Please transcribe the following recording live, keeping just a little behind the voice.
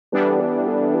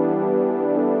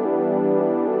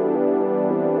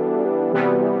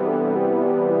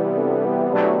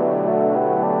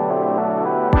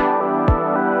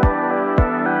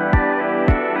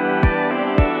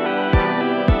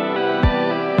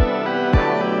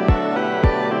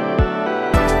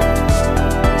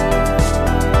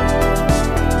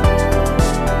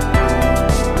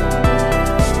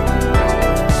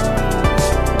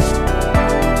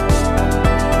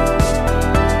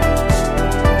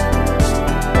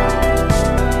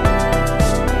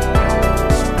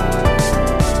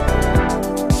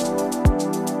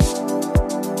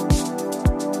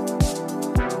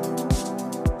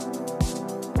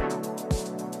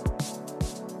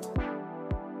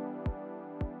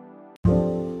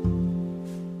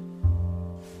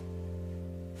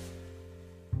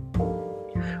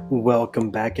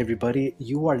Welcome back, everybody.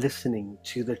 You are listening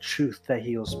to the Truth That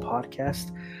Heals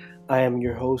podcast. I am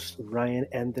your host, Ryan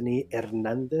Anthony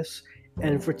Hernandez.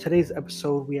 And for today's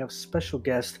episode, we have special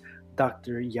guest,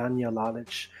 Dr. Janja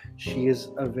Lalich. She is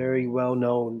a very well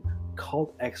known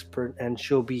cult expert, and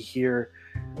she'll be here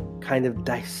kind of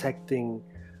dissecting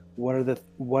what are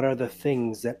the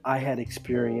things that I had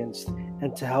experienced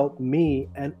and to help me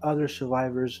and other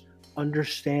survivors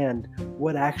understand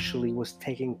what actually was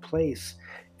taking place.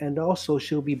 And also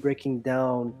she'll be breaking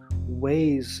down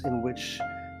ways in which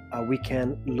we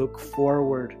can look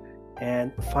forward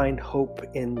and find hope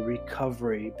in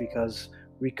recovery, because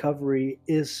recovery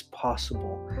is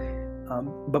possible.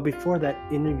 But before that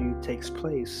interview takes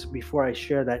place, before I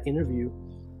share that interview,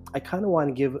 I kind of want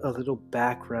to give a little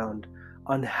background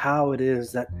on how it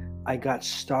is that I got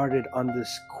started on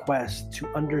this quest to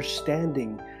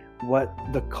understanding what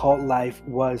the cult life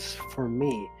was for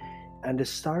me. And it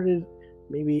started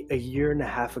maybe a year and a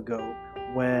half ago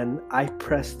when I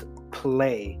pressed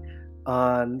play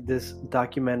on this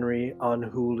documentary on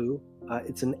Hulu.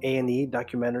 It's an A&E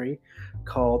documentary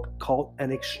called Cult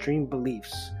and Extreme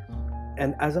Beliefs.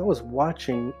 And as I was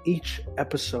watching each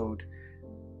episode,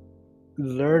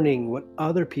 learning what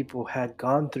other people had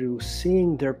gone through,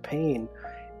 seeing their pain,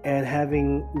 and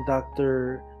having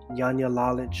Dr. Janja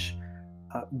Lalich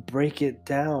break it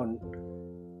down,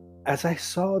 as I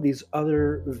saw these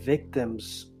other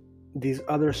victims, these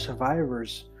other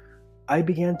survivors, I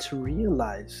began to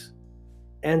realize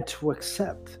and to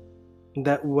accept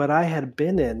that what I had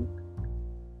been in,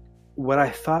 what I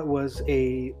thought was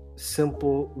a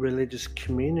simple religious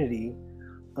community,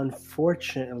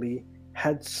 unfortunately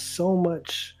had so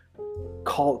much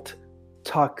cult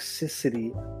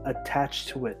toxicity attached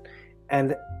to it.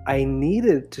 And I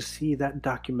needed to see that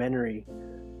documentary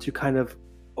to kind of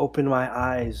open my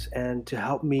eyes and to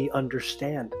help me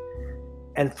understand.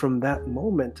 And from that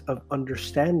moment of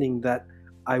understanding that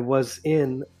I was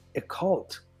in a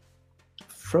cult,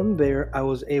 from there I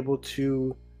was able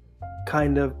to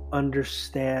kind of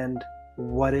understand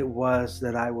what it was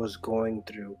that I was going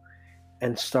through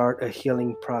and start a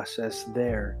healing process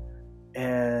there.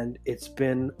 And it's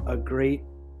been a great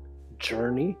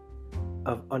journey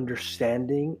of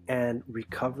understanding and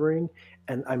recovering.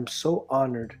 And I'm so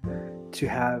honored to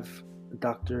have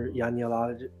Dr.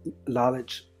 Janja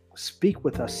Lalich speak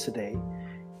with us today.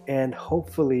 And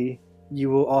hopefully you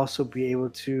will also be able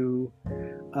to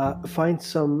find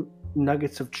some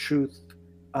nuggets of truth,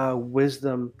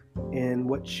 wisdom in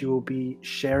what she will be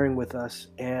sharing with us.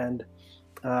 And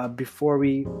before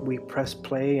we press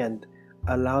play and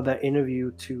allow that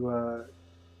interview to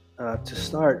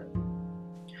start,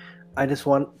 I just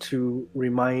want to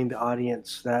remind the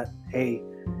audience that, hey,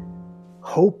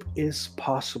 hope is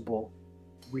possible.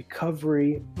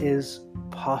 Recovery is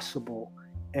possible.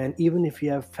 And even if you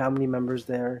have family members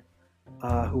there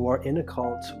who are in a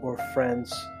cult or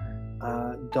friends,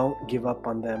 don't give up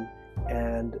on them.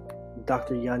 And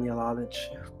Dr. Janja Lalich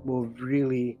will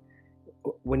really,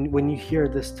 when you hear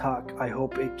this talk, I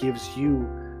hope it gives you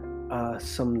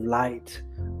some light,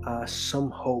 some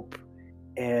hope,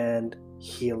 and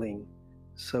healing.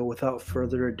 So without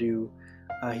further ado,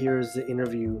 here is the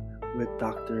interview with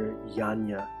Dr.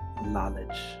 Janja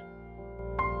Lalich.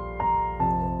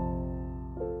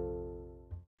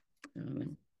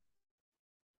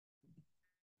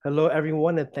 Hello,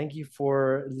 everyone, and thank you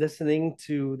for listening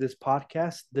to this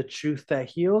podcast, The Truth That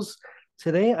Heals.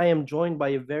 Today, I am joined by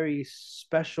a very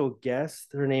special guest.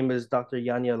 Her name is Dr.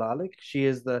 Janja Lalich. She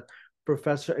is the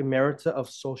Professor Emerita of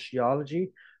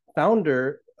Sociology,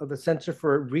 founder of the Center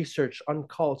for Research on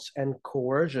Cults and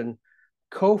Coercion,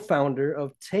 co-founder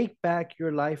of Take Back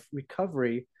Your Life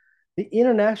Recovery, the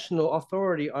international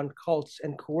authority on cults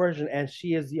and coercion, and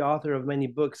she is the author of many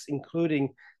books,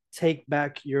 including Take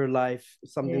Back Your Life,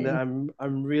 something that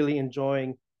I'm really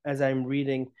enjoying as I'm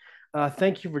reading.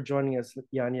 Thank you for joining us,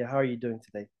 Janja. How are you doing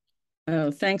today? Oh,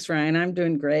 thanks, Ryan. I'm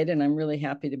doing great, and I'm really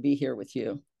happy to be here with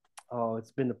you. Oh,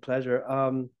 it's been a pleasure.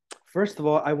 First of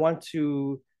all, I want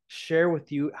to share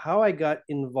with you how I got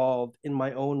involved in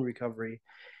my own recovery.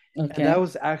 Okay. And that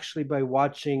was actually by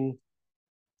watching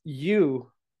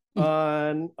you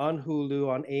on Hulu,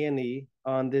 on A&E,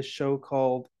 on this show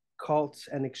called Cults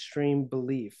and Extreme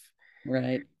Belief.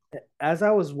 Right. As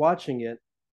I was watching it,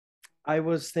 I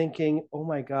was thinking, oh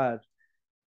my God,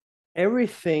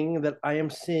 everything that I am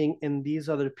seeing in these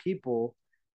other people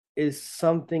is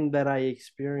something that I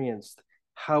experienced.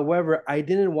 However, I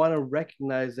didn't want to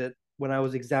recognize it when I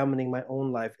was examining my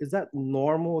own life. Is that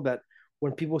normal that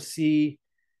when people see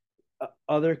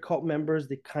other cult members,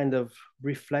 they kind of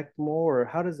reflect more, or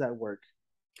how does that work?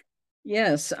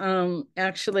 Yes.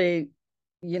 Actually,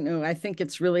 I think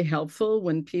it's really helpful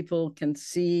when people can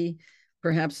see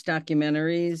perhaps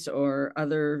documentaries or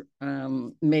other,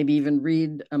 maybe even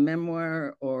read a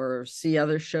memoir or see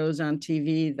other shows on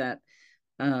TV that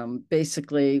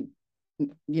basically,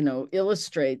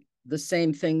 illustrate the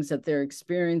same things that they're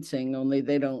experiencing, only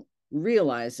they don't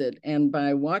realize it. And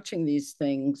by watching these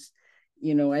things,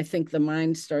 I think the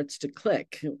mind starts to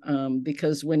click,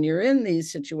 because when you're in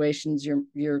these situations,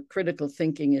 your critical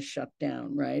thinking is shut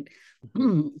down, right?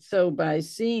 Mhm. So by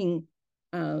seeing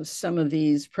some of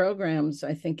these programs,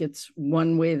 I think it's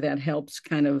one way that helps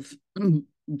kind of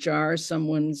jar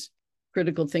someone's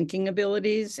critical thinking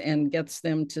abilities and gets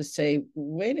them to say,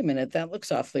 wait a minute, that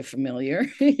looks awfully familiar.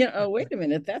 Wait a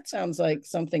minute, that sounds like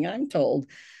something I'm told.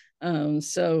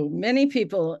 So many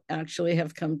people actually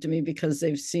have come to me because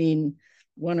they've seen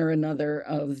one or another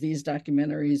of these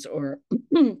documentaries or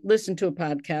listen to a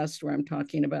podcast where I'm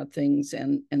talking about things,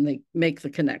 and they make the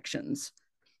connections.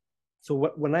 So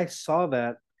when I saw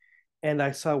that and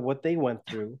I saw what they went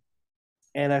through,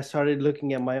 and I started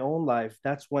looking at my own life,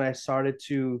 that's when I started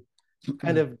to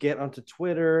kind of get onto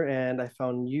Twitter, and I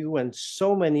found you and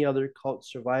so many other cult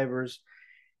survivors.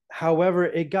 However,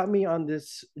 it got me on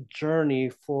this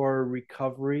journey for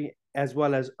recovery as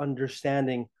well as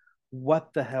understanding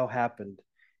what the hell happened.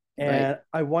 Right. And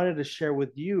I wanted to share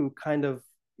with you kind of,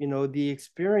 the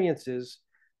experiences,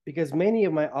 because many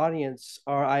of my audience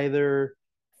are either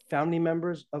family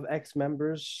members of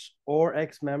ex-members or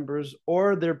ex-members,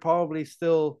 or they're probably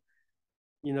still,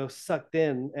 sucked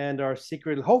in and are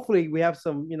secret. Hopefully we have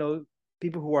some,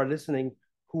 people who are listening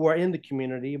who are in the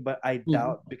community, but I Mhm.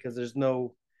 doubt, because there's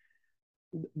no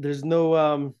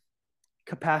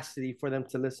capacity for them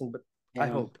to listen, but I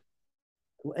Yeah. hope.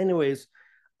 Well, anyways,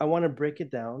 I want to break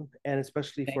it down, and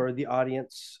especially Okay. for the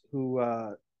audience who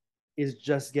is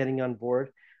just getting on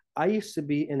board. I used to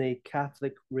be in a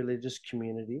Catholic religious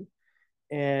community,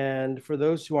 and for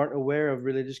those who aren't aware of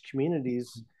religious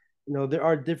communities, there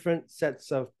are different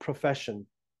sets of profession.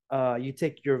 You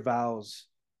take your vows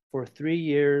for 3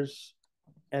 years,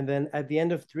 and then at the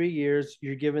end of 3 years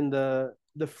you're given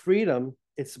the freedom.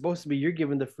 It's supposed to be you're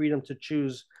given the freedom to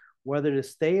choose whether to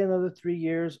stay another 3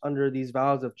 years under these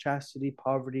vows of chastity,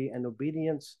 poverty, and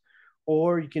obedience,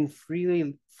 or you can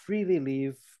freely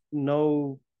leave,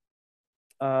 no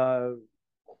uh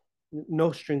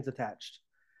no strings attached.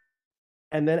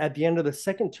 And then at the end of the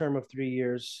second term of 3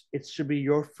 years, it should be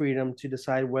your freedom to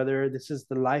decide whether this is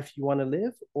the life you want to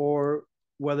live or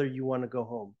whether you want to go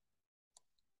home.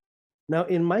 Now,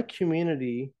 in my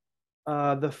community,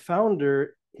 the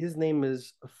founder, his name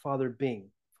is Father Bing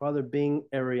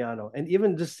Ariano. And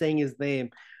even just saying his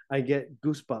name, I get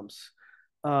goosebumps.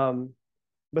 Um,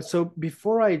 but so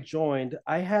before I joined,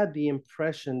 I had the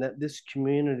impression that this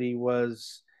community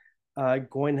was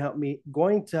going to help me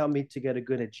to get a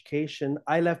good education.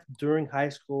 I left during high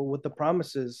school with the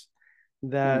promises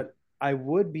Mm. that I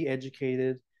would be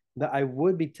educated, that I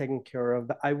would be taken care of,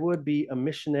 that I would be a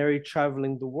missionary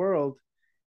traveling the world.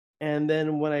 And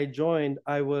then when I joined,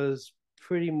 I was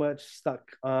pretty much stuck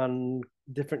on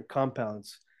different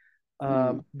compounds.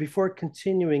 Mm. Before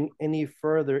continuing any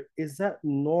further, is that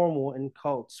normal in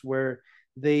cults where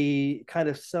they kind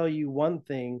of sell you one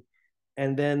thing,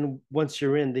 and then once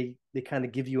you're in, they kind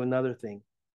of give you another thing?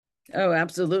 Oh,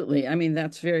 absolutely. I mean,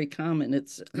 that's very common.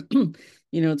 It's,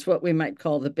 it's what we might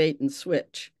call the bait and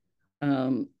switch.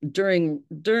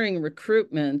 During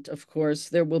recruitment, of course,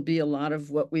 there will be a lot of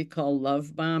what we call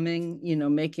love bombing,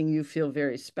 making you feel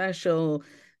very special,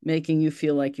 making you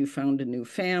feel like you found a new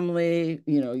family,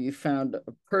 you found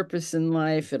a purpose in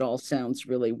life. It all sounds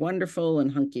really wonderful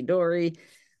and hunky-dory.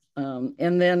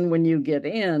 And then when you get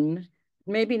in,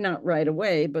 maybe not right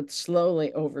away, but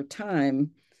slowly over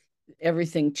time,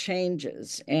 everything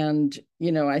changes. And,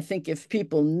 I think if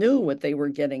people knew what they were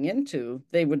getting into,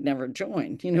 they would never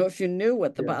join. If you knew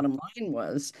what the Yeah. bottom line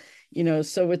was,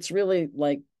 so it's really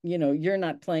like, you're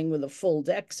not playing with a full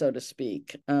deck, so to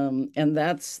speak. And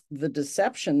that's the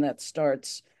deception that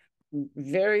starts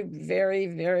very, very,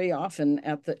 very often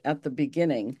at the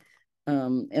beginning.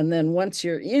 And then once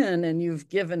you're in and you've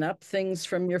given up things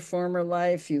from your former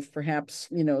life, you've perhaps,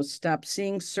 stopped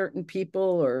seeing certain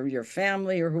people or your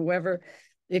family or whoever,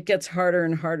 it gets harder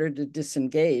and harder to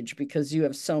disengage because you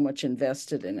have so much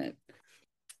invested in it.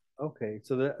 Okay.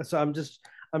 So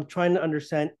I'm trying to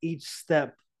understand each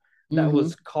step that Mm-hmm.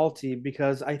 was culty,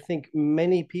 because I think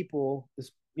many people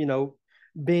is,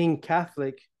 being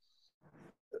Catholic,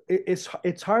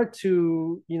 it's hard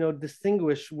to,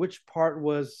 distinguish which part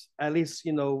was at least,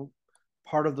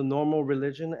 part of the normal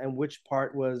religion and which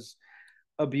part was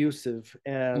abusive.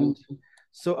 And Mm-hmm.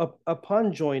 so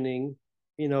upon joining,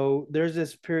 there's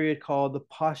this period called the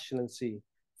postulancy,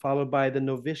 followed by the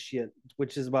novitiate,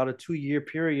 which is about a 2 year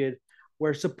period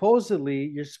where supposedly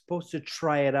you're supposed to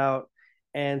try it out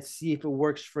and see if it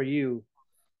works for you.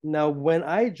 Now, when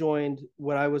I joined,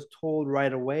 what I was told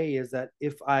right away is that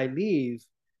if I leave,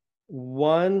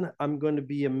 one, I'm going to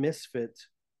be a misfit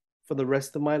for the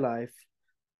rest of my life.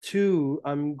 Two,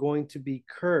 I'm going to be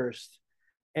cursed.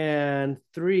 And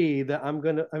three, that I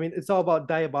mean, it's all about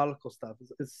diabolical stuff.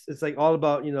 It's like all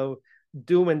about,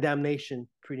 doom and damnation,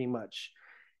 pretty much.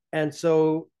 And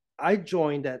so I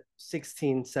joined at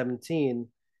 16, 17,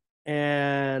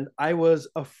 and I was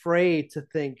afraid to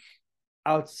think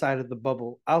outside of the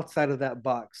bubble, outside of that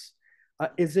box.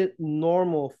 Is it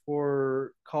normal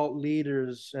for cult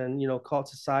leaders and cult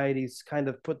societies kind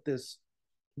of put this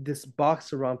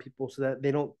box around people so that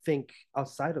they don't think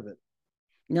outside of it?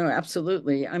 No,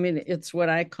 absolutely. I mean, it's what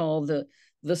I call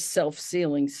the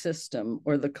self-sealing system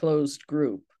or the closed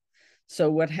group. So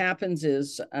what happens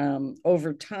is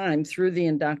over time through the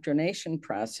indoctrination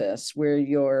process, where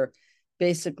you're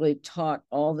basically taught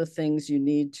all the things you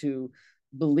need to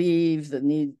believe,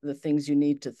 the things you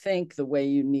need to think, the way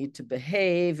you need to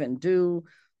behave and do,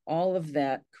 all of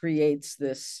that creates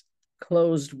this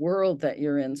closed world that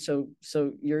you're in. So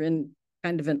you're in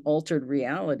kind of an altered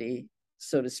reality,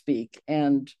 so to speak.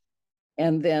 And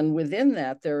then within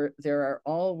that, there are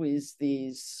always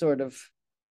these sort of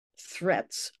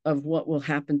threats of what will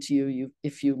happen to you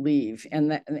if you leave,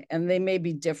 and they may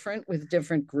be different with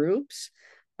different groups.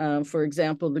 For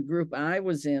example, the group I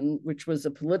was in, which was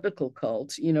a political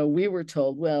cult, we were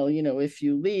told, well, if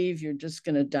you leave, you're just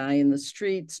going to die in the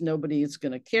streets. Nobody is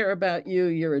going to care about you.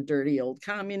 You're a dirty old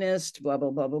communist, blah, blah,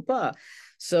 blah, blah, blah.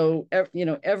 So,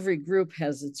 every group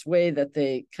has its way that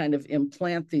they kind of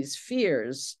implant these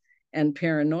fears and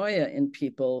paranoia in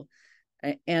people.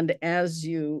 And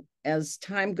as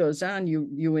time goes on, you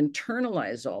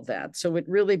internalize all that. So it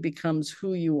really becomes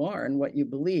who you are and what you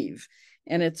believe.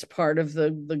 And it's part of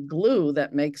the glue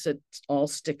that makes it all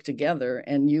stick together.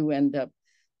 And you end up,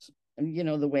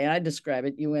 the way I describe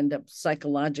it, you end up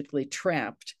psychologically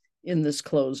trapped in this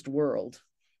closed world.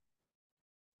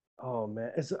 Oh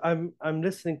man, I'm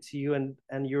listening to you,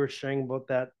 and you were sharing about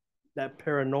that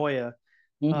paranoia.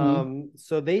 Mm-hmm.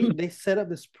 So they set up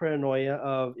this paranoia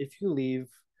of, if you leave,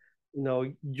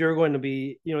 you're going to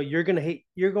be,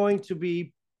 you're going to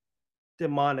be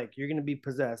demonic, you're going to be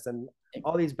possessed, and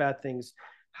all these bad things.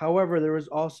 However, there was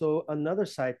also another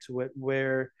side to it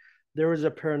where there was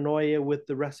a paranoia with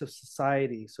the rest of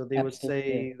society. So they would Absolutely.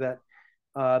 say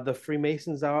that the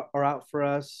Freemasons are out for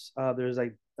us. There's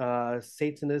like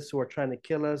Satanists who are trying to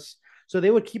kill us. So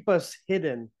they would keep us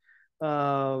hidden.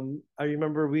 I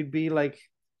remember we'd be like,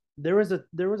 there was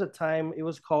a time, it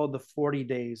was called the 40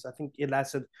 days. I think it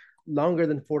lasted longer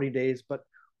than 40 days, but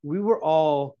we were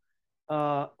all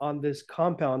on this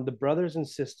compound, the brothers and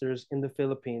sisters in the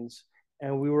Philippines,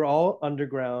 and we were all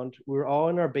underground. We were all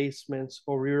in our basements,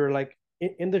 or we were like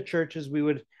in the churches. We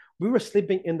were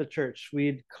sleeping in the church.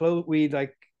 We'd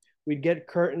get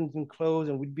curtains and clothes,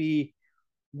 and we'd be.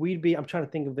 I'm trying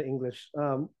to think of the English.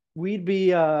 We'd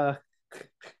be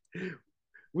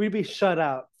we'd be shut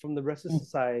out from the rest of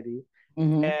society.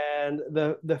 Mm-hmm. And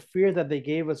the fear that they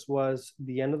gave us was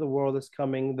the end of the world is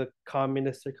coming, the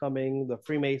communists are coming, the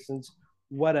Freemasons,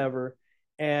 whatever,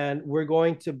 and we're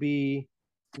going to be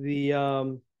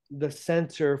the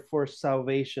center for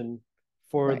salvation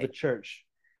for the Right, church.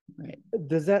 right.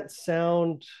 Does that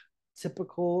sound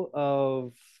typical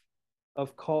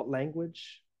of cult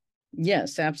language?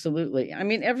 Yes, absolutely. I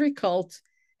mean, every cult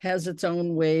has its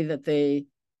own way that they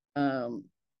um,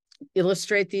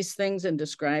 illustrate these things and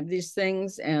describe these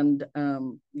things. And,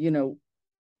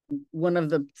 one of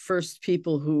the first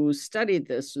people who studied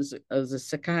this was a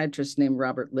psychiatrist named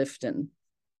Robert Lifton.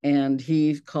 And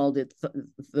he called it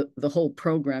the whole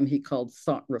program he called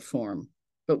thought reform.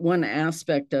 But one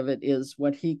aspect of it is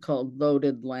what he called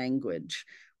loaded language,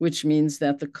 which means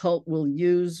that the cult will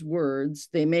use words.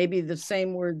 They may be the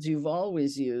same words you've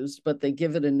always used, but they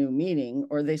give it a new meaning,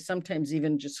 or they sometimes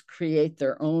even just create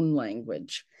their own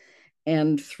language.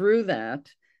 And through that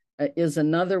is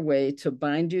another way to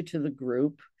bind you to the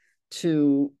group,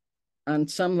 to, on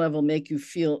some level, make you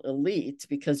feel elite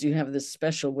because you have this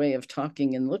special way of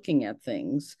talking and looking at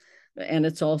things. And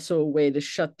it's also a way to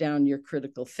shut down your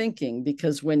critical thinking,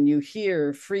 because when you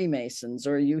hear Freemasons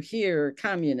or you hear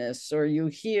communists or you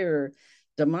hear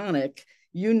demonic,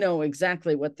 you know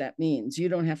exactly what that means. You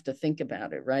don't have to think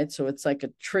about it, right? So it's like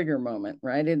a trigger moment,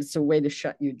 right? It's a way to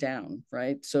shut you down,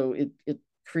 right? So it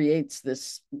creates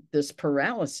this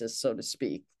paralysis, so to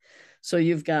speak. So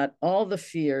you've got all the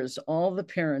fears, all the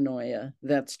paranoia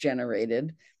that's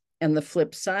generated, And the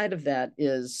flip side of that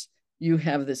is you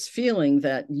have this feeling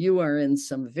that you are in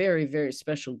some very, very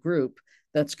special group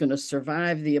that's going to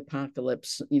survive the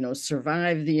apocalypse,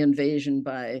 survive the invasion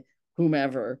by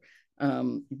whomever,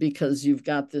 because you've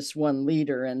got this one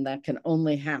leader, and that can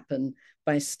only happen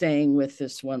by staying with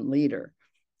this one leader.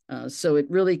 So it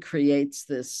really creates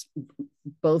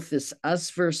both this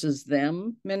us versus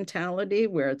them mentality,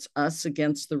 where it's us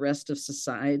against the rest of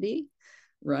society,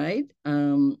 right?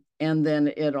 And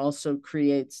then it also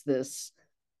creates this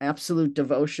absolute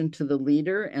devotion to the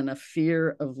leader and a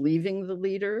fear of leaving the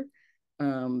leader,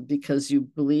 because you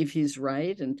believe he's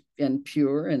right and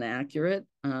pure and accurate.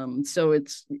 So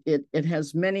it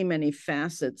has many, many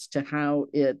facets to how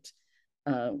it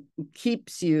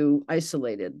keeps you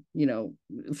isolated.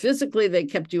 Physically, they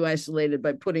kept you isolated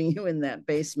by putting you in that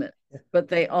basement, but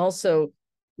they also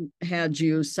had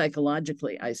you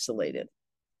psychologically isolated.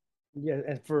 Yeah,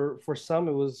 and for some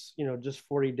it was, just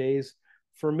 40 days.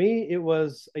 For me, it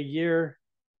was a year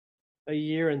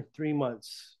and 3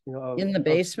 months, In the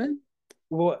basement?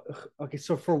 well, okay,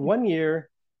 so for 1 year,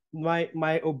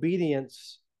 my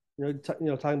obedience, talking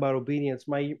about obedience,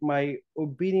 my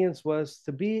obedience was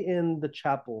to be in the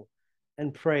chapel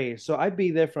and pray. So I'd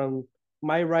be there from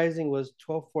my rising was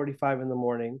 12:45 in the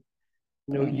morning.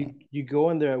 You go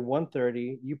in there at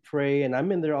 1:30, you pray, and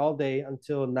I'm in there all day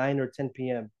until 9 or 10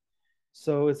 p.m.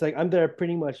 So it's like I'm there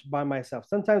pretty much by myself.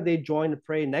 Sometimes they join to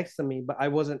pray next to me, but I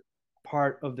wasn't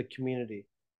part of the community.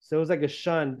 So it was like a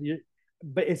shun,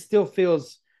 but it still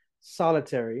feels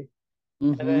solitary.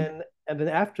 And Mm-hmm. then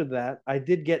after that, I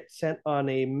did get sent on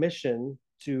a mission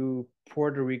to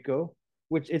Puerto Rico,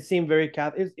 which it seemed very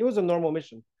Catholic. It was a normal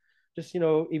mission, just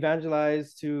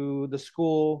evangelize to the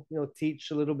school, teach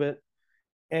a little bit.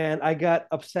 And I got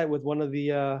upset with one of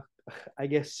the I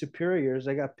guess superiors.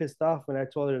 I got pissed off when I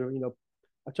told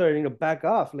her, back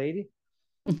off, lady,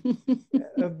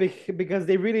 because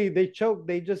they choke,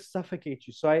 they just suffocate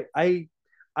you. So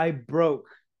I broke,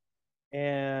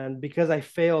 and because I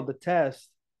failed the test,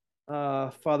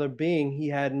 Father Being, he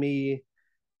had me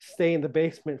stay in the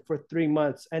basement for 3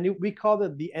 months, and we called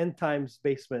it the end times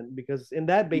basement because in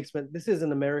that basement, this is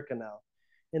in America now.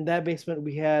 In that basement,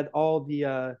 we had all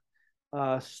the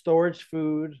storage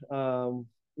food.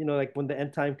 Like when the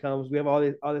end time comes, we have all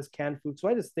this canned food. So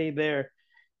I just stayed there,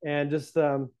 and just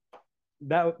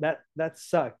that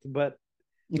sucked. But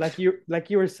like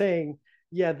you were saying,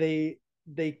 yeah,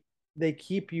 they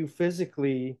keep you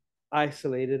physically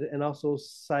isolated and also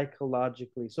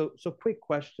psychologically. So quick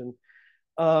question.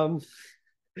 Um,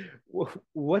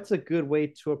 what's a good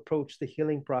way to approach the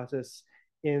healing process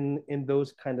in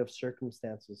those kind of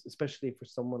circumstances, especially for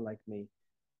someone like me?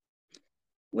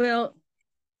 Well,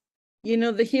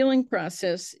 the healing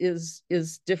process is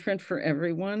different for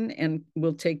everyone and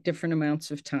will take different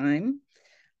amounts of time.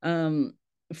 Um,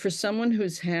 for someone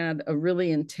who's had a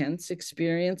really intense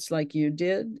experience like you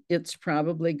did, it's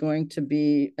probably going to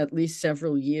be at least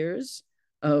several years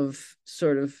of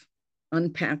sort of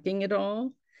unpacking it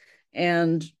all.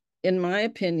 And in my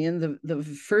opinion, the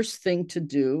first thing to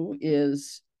do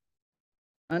is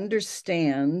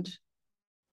understand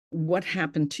what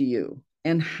happened to you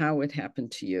and how it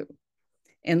happened to you.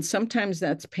 And sometimes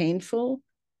that's painful,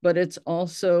 but it's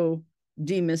also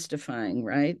demystifying,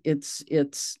 right? It's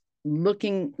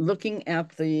looking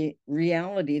at the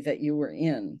reality that you were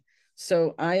in.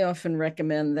 So I often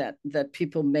recommend that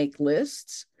people make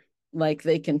lists, like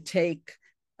they can take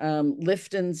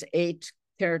Lifton's 8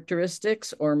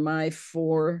 characteristics or my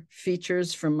 4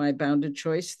 features from my bounded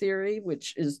choice theory,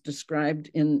 which is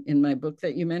described in my book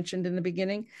that you mentioned in the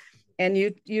beginning. And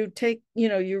you take,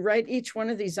 you write each one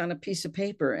of these on a piece of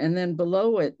paper, and then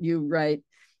below it you write.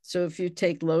 So if you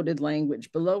take loaded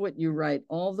language, below it you write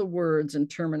all the words and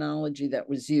terminology that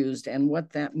was used and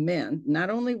what that meant,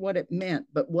 not only what it meant,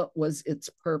 but what was its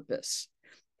purpose.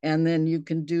 And then you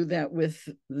can do that with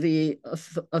the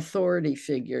authority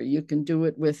figure. You can do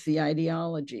it with the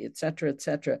ideology, et cetera, et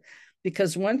cetera.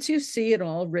 Because once you see it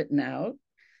all written out,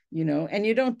 and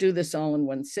you don't do this all in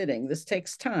one sitting. This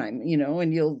takes time,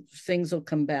 and things will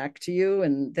come back to you,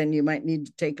 and then you might need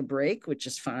to take a break, which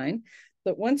is fine.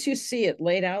 But once you see it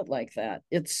laid out like that,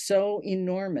 it's so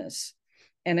enormous.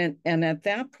 And at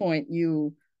that point,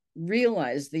 you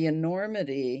realize the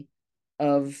enormity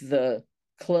of the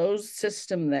closed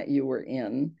system that you were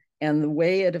in and the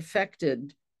way it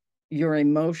affected your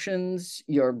emotions,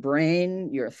 your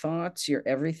brain, your thoughts, your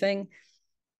everything.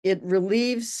 It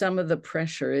relieves some of the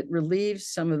pressure. It relieves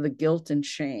some of the guilt and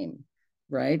shame,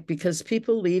 right? Because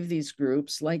people leave these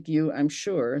groups, like you, I'm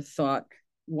sure, thought,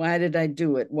 why did I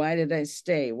do it? Why did I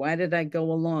stay? Why did I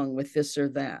go along with this or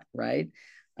that, right?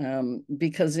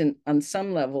 because on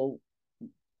some level,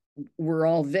 we're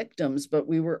all victims, but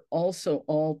we were also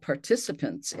all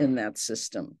participants in that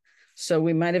system. So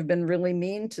we might have been really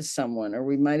mean to someone, or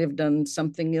we might have done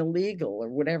something illegal, or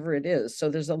whatever it is. So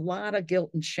there's a lot of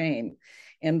guilt and shame.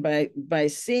 And by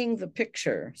seeing the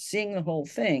picture, seeing the whole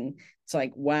thing, it's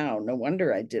like, wow, no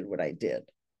wonder I did what I did.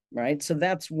 Right. So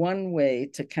that's one way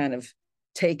to kind of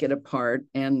take it apart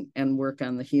and work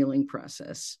on the healing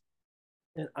process.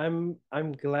 And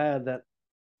I'm glad that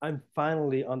I'm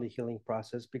finally on the healing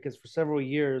process, because for several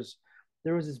years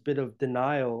there was this bit of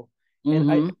denial. And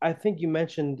Mm-hmm. I think you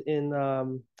mentioned in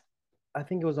I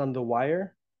think it was on The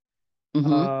Wire,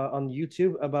 Mm-hmm. on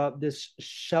YouTube, about this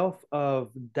shelf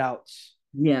of doubts.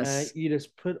 Yes. You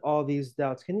just put all these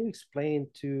doubts. Can you explain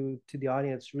to the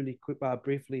audience really quick,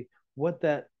 briefly, what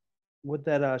that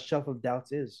shelf of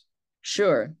doubts is?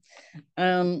 Sure.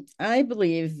 I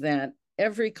believe that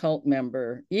every cult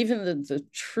member, even the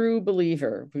true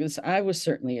believer, because I was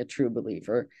certainly a true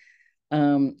believer,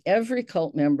 every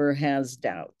cult member has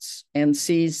doubts and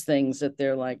sees things that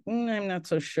they're like, I'm not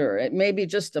so sure. It may be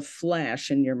just a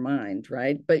flash in your mind,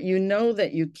 right? But you know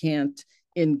that you can't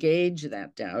engage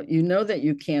that doubt. You know that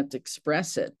you can't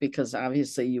express it, because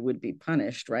obviously you would be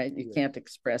punished, right? You Yes. can't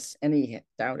express any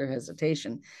doubt or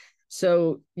hesitation.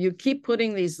 So you keep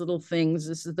putting these little things,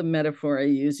 this is the metaphor I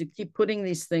use, you keep putting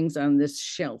these things on this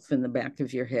shelf in the back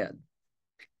of your head.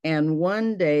 And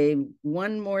one day,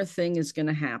 one more thing is going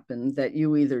to happen that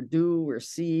you either do or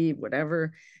see,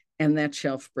 whatever, and that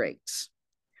shelf breaks.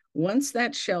 Once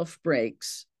that shelf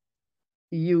breaks,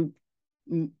 you,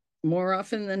 more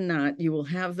often than not, you will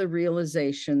have the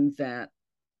realization that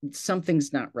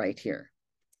something's not right here.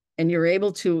 And you're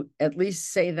able to at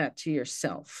least say that to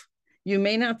yourself. You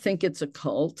may not think it's a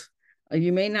cult,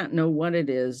 you may not know what it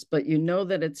is, but you know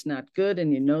that it's not good,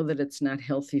 and you know that it's not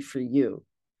healthy for you.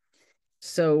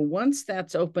 So once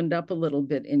that's opened up a little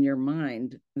bit in your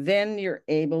mind, then you're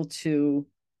able to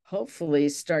hopefully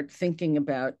start thinking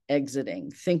about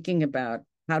exiting, thinking about,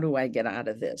 how do I get out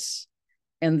of this?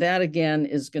 And that again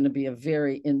is going to be a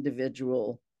very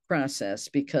individual process,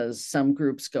 because some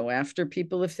groups go after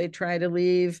people if they try to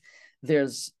leave.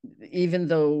 There's, even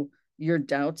though your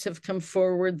doubts have come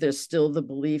forward, there's still the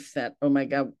belief that, oh my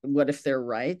God, what if they're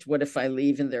right? What if I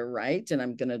leave and they're right and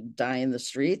I'm going to die in the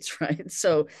streets, right?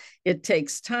 So it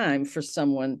takes time for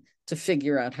someone to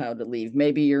figure out how to leave.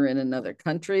 Maybe you're in another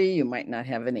country, you might not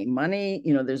have any money.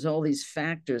 There's all these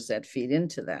factors that feed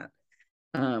into that.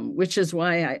 Which is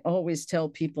why I always tell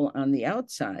people on the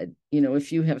outside,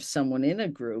 if you have someone in a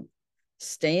group,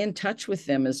 stay in touch with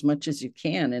them as much as you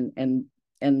can,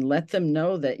 and let them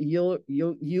know that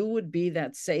you would be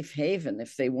that safe haven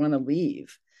if they want to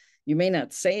leave. You may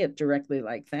not say it directly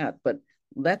like that, but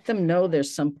let them know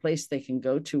there's some place they can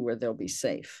go to where they'll be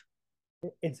safe.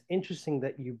 It's interesting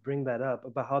that you bring that up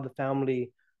about how the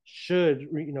family should,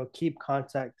 keep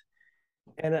contact.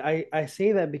 And I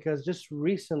say that because just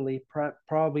recently,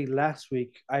 probably last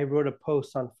week, I wrote a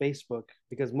post on Facebook,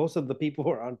 because most of the people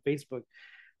were on Facebook.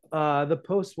 The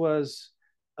post was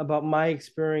about my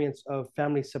experience of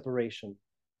family separation,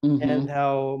 and Mm-hmm.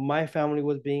 how my family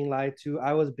was being lied to.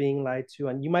 I was being lied to.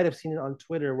 And you might have seen it on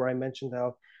Twitter, where I mentioned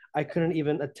how I couldn't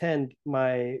even attend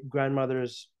my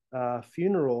grandmother's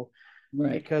funeral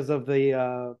Right. because of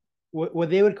the what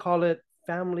they would call it,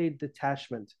 family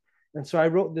detachment. And so I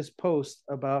wrote this post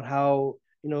about how,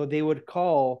 they would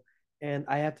call, and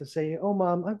I had to say, "Oh,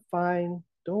 mom, I'm fine.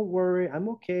 Don't worry, I'm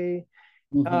okay."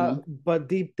 Mm-hmm. But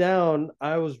deep down,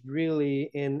 I was really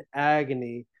in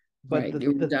agony. But Right.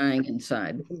 You were dying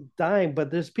inside. dying, but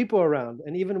there's people around.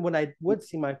 And even when I would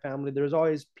see my family, there was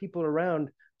always people around.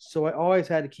 So I always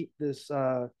had to keep this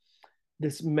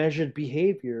measured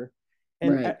behavior.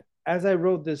 And Right. as I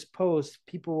wrote this post,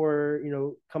 people were,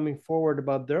 coming forward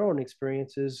about their own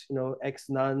experiences, ex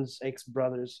nuns, ex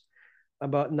brothers,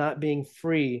 about not being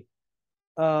free.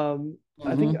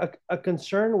 I think Mm-hmm. a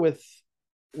concern with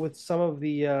some of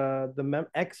the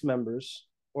ex members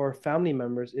or family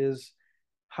members is,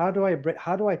 how do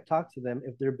I talk to them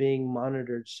if they're being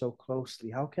monitored so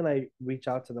closely? How can I reach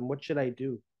out to them? What should I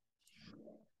do?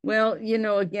 Well,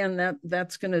 again,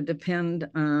 that's going to depend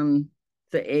on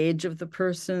the age of the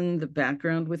person, the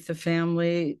background with the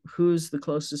family, who's the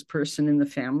closest person in the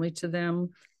family to them,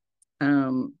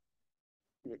 um,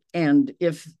 and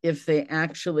if they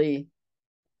actually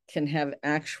can have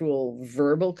actual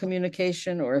verbal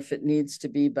communication, or if it needs to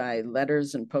be by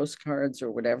letters and postcards or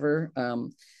whatever.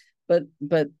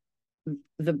 But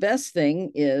the best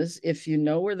thing is, if you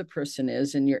know where the person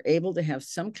is and you're able to have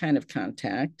some kind of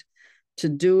contact, to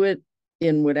do it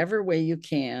in whatever way you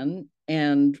can,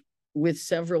 and with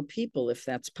several people if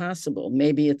that's possible.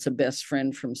 Maybe it's a best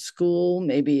friend from school,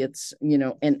 maybe it's,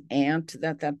 an aunt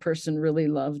that person really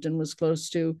loved and was close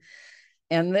to.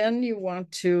 And then you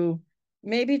want to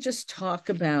maybe just talk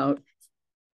about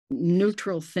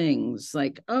neutral things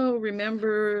like, oh,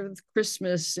 remember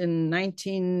Christmas in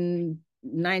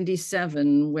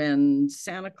 1997 when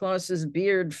Santa Claus's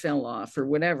beard fell off or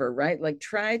whatever, right? Like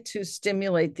try to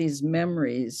stimulate these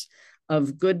memories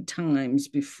of good times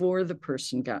before the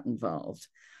person got involved.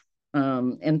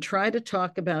 And try to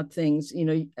talk about things,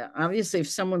 obviously if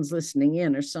someone's listening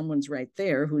in or someone's right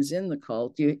there who's in the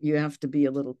cult, you have to be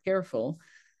a little careful.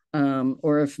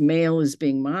 Or if mail is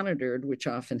being monitored, which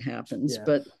often happens, Yes.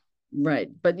 but right.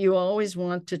 But you always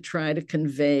want to try to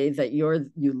convey that you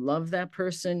love that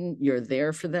person, you're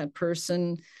there for that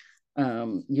person.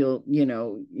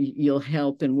 You'll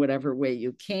help in whatever way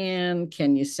you can.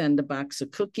 Can you send a box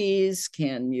of cookies?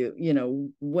 Can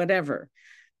you, whatever.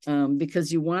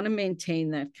 Because you want to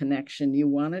maintain that connection. You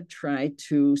want to try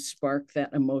to spark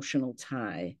that emotional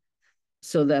tie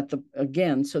so that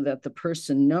the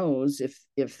person knows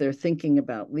if they're thinking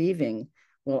about leaving,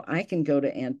 well, I can go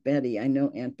to Aunt Betty. I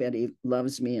know Aunt Betty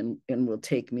loves me and will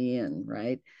take me in,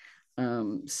 right?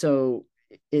 So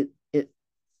it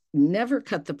never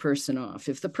cut the person off.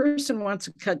 If the person wants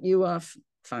to cut you off,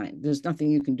 fine. There's nothing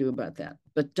you can do about that.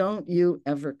 But don't you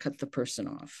ever cut the person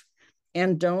off.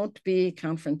 And don't be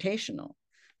confrontational.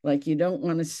 Like you don't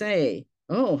want to say,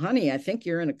 oh, honey, I think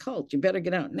you're in a cult. You better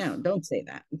get out now. Don't say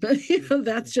that. But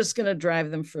that's just going to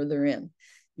drive them further in.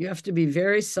 You have to be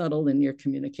very subtle in your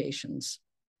communications.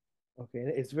 Okay,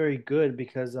 it's very good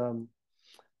because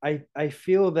I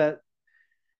feel that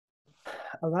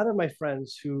a lot of my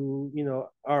friends who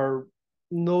are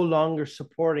no longer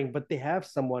supporting, but they have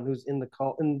someone who's in the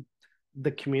call in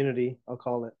the community, I'll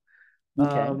call it.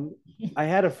 Okay. I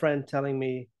had a friend telling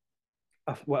me,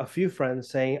 a few friends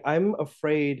saying, I'm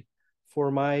afraid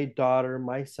for my daughter,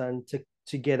 my son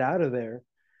to get out of there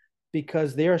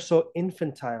because they are so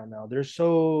infantile now. They're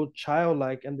so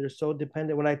childlike and they're so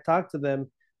dependent. When I talk to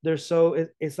them,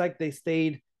 it's like they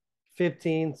stayed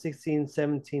 15, 16,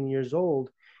 17 years old.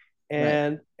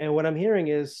 Right. And what I'm hearing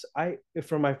is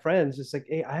from my friends, it's like,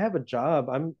 hey, I have a job.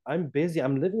 I'm busy.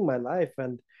 I'm living my life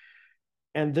and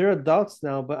they're adults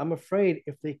now, but I'm afraid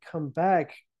if they come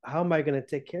back, how am I going to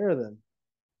take care of them?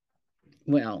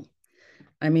 Well,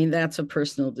 I mean, that's a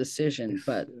personal decision,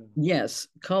 but yes,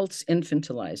 cults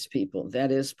infantilize people.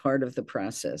 That is part of the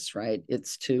process, right?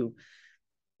 It's to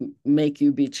make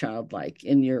you be childlike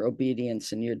in your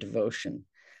obedience and your devotion.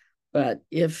 But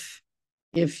if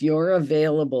you're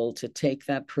available to take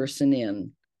that person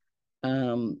in,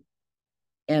 um,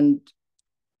 and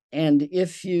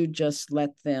if you just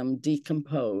let them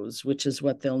decompose, which is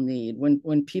what they'll need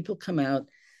when people come out,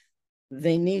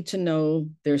 they need to know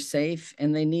they're safe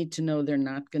and they need to know they're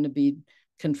not going to be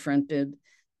confronted.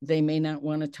 They may not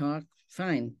want to talk.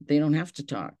 Fine. They don't have to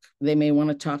talk. They may want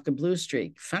to talk a blue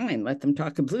streak. Fine. Let them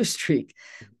talk a blue streak.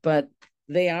 But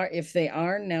if they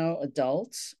are now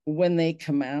adults, when they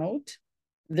come out,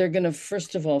 they're going to,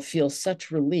 first of all, feel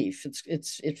such relief.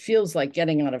 It feels like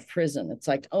getting out of prison. It's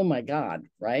like, oh my God.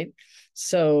 Right.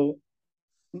 So,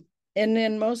 and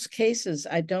in most cases,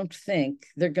 I don't think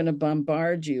they're going to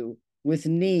bombard you with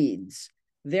needs.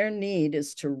 Their need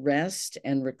is to rest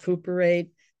and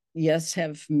recuperate. Yes,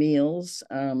 have meals,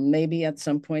 maybe at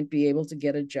some point be able to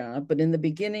get a job. But in the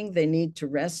beginning, they need to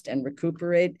rest and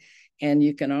recuperate. And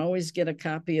you can always get a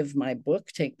copy of my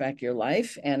book, Take Back Your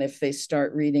Life. And if they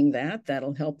start reading that,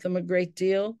 that'll help them a great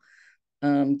deal.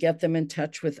 Get them in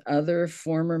touch with other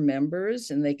former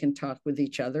members and they can talk with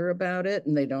each other about it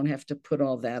and they don't have to put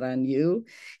all that on you.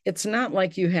 It's not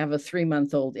like you have a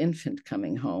 3-month-old infant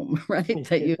coming home, right?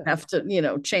 That you have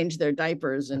to, change their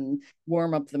diapers and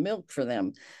warm up the milk for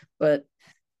them. But,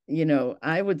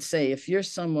 I would say if you're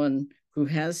someone who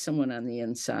has someone on the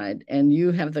inside and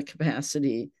you have the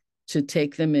capacity to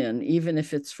take them in, even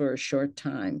if it's for a short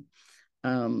time,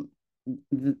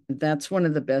 that's one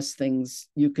of the best things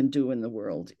you can do in the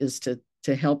world is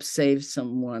to help save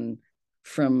someone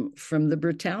from the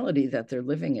brutality that they're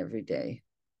living every day.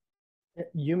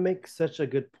 You make such a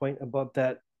good point about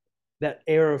that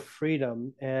air of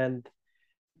freedom. And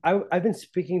I've been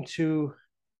speaking to,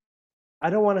 I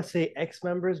don't want to say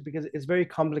ex-members because it's very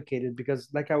complicated because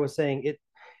like I was saying,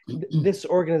 this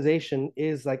organization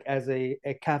is like as a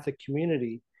Catholic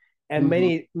community and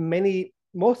Mm-hmm.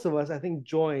 most of us I think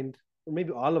joined, or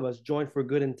maybe all of us joined for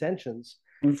good intentions.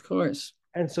 Of course.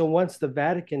 And so once the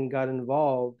Vatican got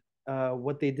involved,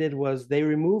 what they did was they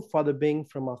removed Father Bing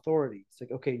from authority. It's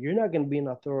like, okay, you're not going to be an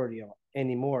authority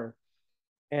anymore.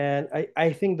 And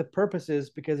I think the purpose is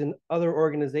because in other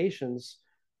organizations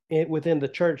within the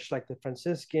church, like the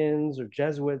Franciscans or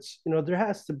Jesuits, there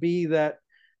has to be that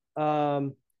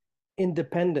um,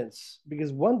 independence,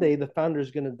 because one day the founder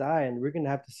is going to die and we're going to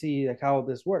have to see like how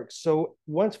this works. So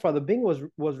once Father Bing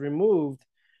was removed,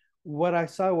 what I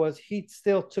saw was he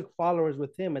still took followers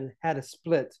with him and had a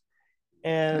split.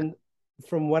 And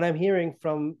from what I'm hearing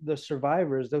from the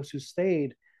survivors, those who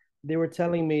stayed, they were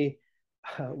telling me,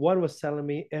 one was telling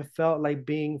me it felt like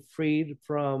being freed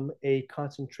from a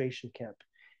concentration camp.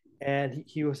 And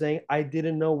he was saying, I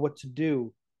didn't know what to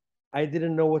do. I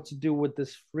didn't know what to do with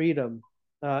this freedom.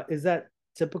 Is that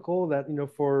typical that,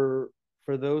 for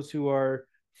those who are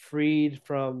freed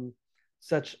from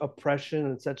such oppression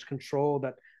and such control,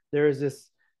 that there is this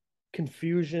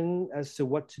confusion as to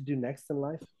what to do next in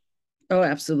life? Oh,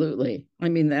 absolutely. I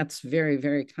mean, that's very,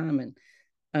 very common.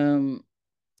 Um,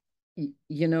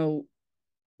 you know,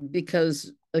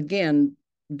 because again,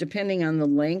 depending on the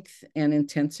length and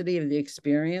intensity of the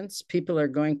experience, people are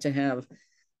going to have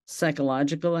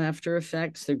psychological after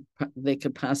effects. They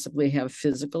could possibly have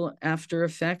physical after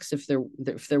effects if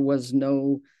there was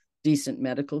no decent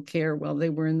medical care while they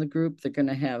were in the group. They're going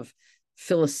to have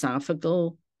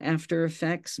philosophical after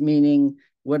effects, meaning,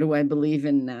 what do I believe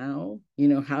in now?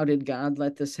 How did God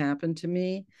let this happen to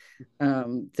me?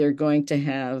 They're going to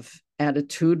have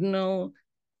attitudinal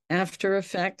after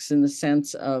effects in the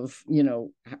sense of,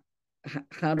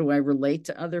 how do I relate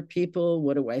to other people?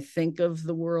 What do I think of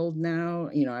the world now?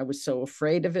 I was so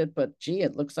afraid of it, but gee,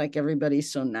 it looks like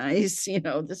everybody's so nice.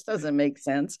 This doesn't make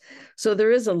sense. So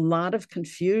there is a lot of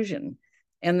confusion.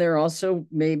 And there also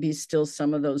may be still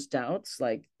some of those doubts,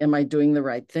 like, am I doing the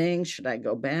right thing? Should I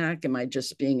go back? Am I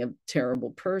just being a terrible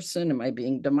person? Am I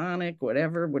being demonic?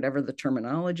 Whatever the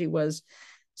terminology was.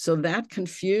 So that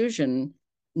confusion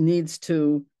needs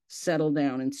to settle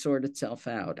down and sort itself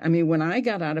out. I mean, when I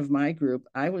got out of my group,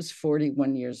 I was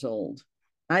 41 years old.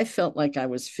 I felt like I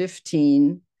was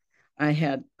 15.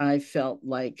 I felt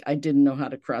like I didn't know how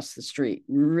to cross the street,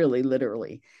 really,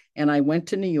 literally. And I went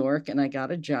to New York and I got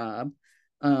a job.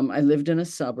 I lived in a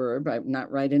suburb. I'm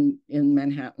not right in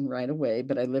Manhattan right away,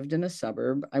 but I lived in a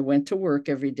suburb. I went to work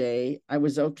every day. I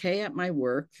was okay at my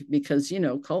work because,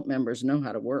 cult members know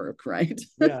how to work, right?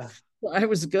 Yeah. Well, I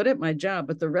was good at my job,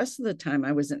 but the rest of the time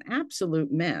I was an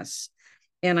absolute mess.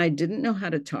 And I didn't know how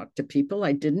to talk to people.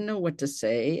 I didn't know what to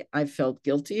say. I felt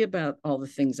guilty about all the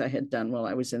things I had done while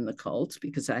I was in the cult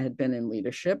because I had been in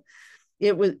leadership.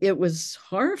 It was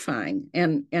horrifying,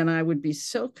 and I would be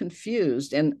so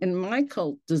confused, and my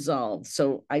cult dissolved,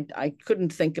 so I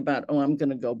couldn't think about, oh, I'm going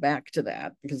to go back to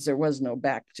that, because there was no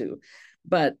back to.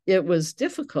 But it was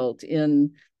difficult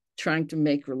in trying to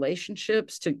make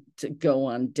relationships, to go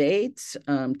on dates,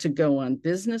 to go on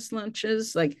business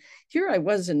lunches. Like, here I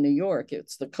was in New York.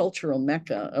 It's the cultural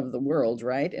mecca of the world,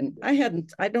 right? And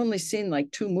I'd only seen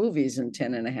like 2 movies in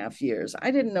 10 and a half years.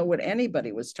 I didn't know what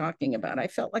anybody was talking about. I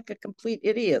felt like a complete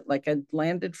idiot, like I'd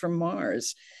landed from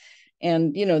Mars.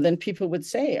 And, then people would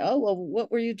say, oh, well,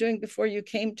 what were you doing before you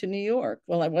came to New York?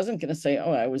 Well, I wasn't going to say,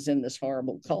 oh, I was in this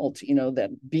horrible cult, that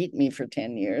beat me for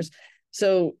 10 years.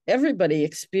 So everybody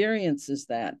experiences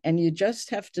that, and you just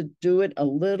have to do it a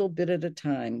little bit at a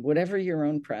time, whatever your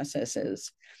own process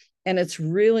is. And it's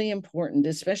really important,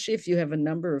 especially if you have a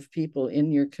number of people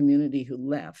in your community who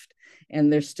left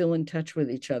and they're still in touch with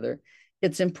each other.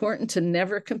 It's important to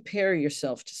never compare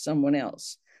yourself to someone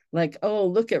else. Like, oh,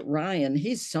 look at Ryan.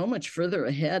 He's so much further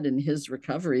ahead in his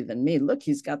recovery than me. Look,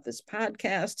 he's got this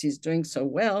podcast. He's doing so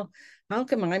well. How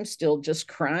come I'm still just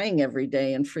crying every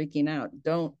day and freaking out?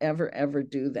 Don't ever, ever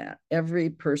do that. Every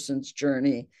person's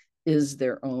journey is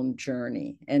their own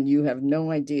journey, and you have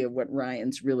no idea what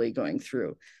Ryan's really going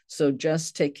through. So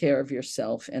just take care of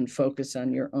yourself and focus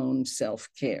on your own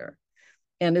self-care.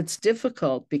 And it's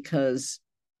difficult because,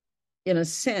 in a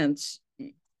sense,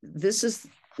 this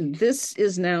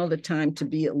is now the time to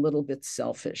be a little bit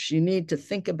selfish. You need to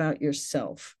think about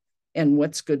yourself and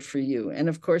what's good for you. And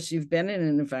of course, you've been in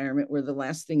an environment where the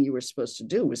last thing you were supposed to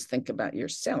do was think about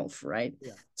yourself, right?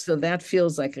 Yeah. So that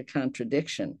feels like a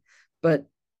contradiction. But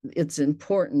it's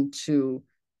important to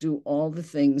do all the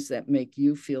things that make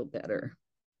you feel better.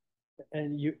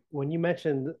 And when you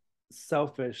mentioned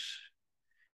selfish,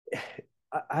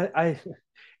 I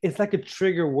it's like a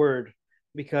trigger word,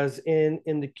 because in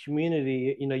the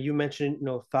community, you mentioned,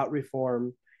 thought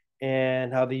reform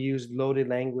and how they use loaded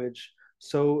language.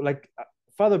 So like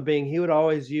Father Bing, he would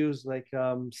always use like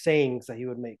sayings that he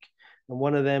would make, and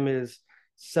one of them is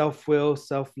self-will,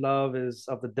 self-love is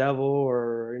of the devil,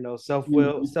 or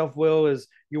self-will, Mhm. self-will is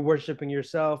you're worshiping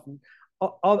yourself,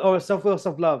 or self-will,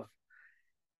 self-love.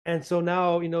 And so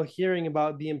now, hearing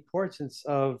about the importance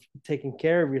of taking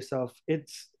care of yourself,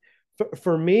 it's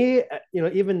for me,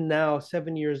 even now,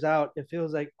 7 years out, it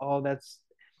feels like, oh,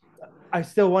 I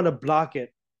still want to block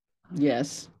it,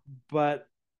 Yes. but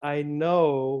I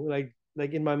know, like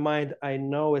in my mind, I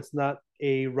know it's not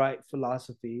a right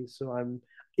philosophy. So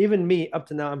even me up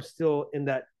to now, I'm still in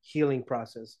that healing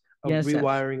process of Yes,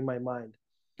 rewiring my mind.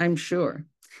 I'm sure.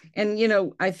 And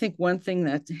I think one thing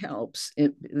that helps,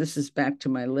 this is back to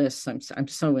my lists. I'm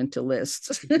so into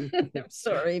lists. I'm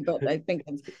sorry, but I think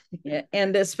it's, yeah,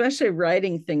 and especially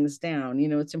writing things down.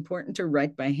 It's important to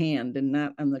write by hand and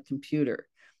not on the computer,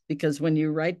 because when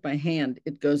you write by hand,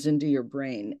 it goes into your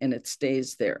brain and it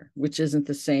stays there, which isn't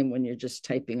the same when you're just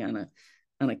typing on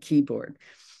a keyboard.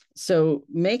 So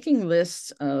making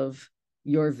lists of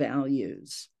your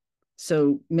values.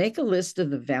 So make a list of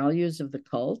the values of the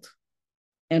cult,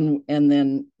 and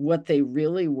then what they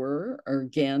really were, or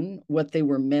again, what they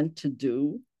were meant to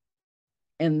do.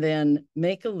 And then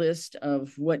make a list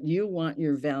of what you want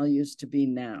your values to be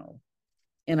now.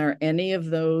 And are any of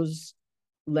those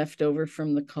left over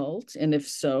from the cult? And if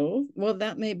so, well,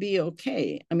 that may be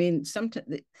okay. I mean,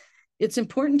 sometimes it's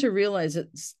important to realize that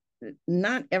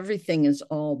not everything is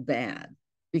all bad,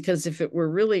 because if it were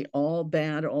really all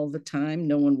bad all the time,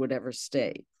 no one would ever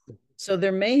stay. So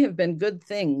there may have been good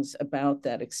things about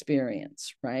that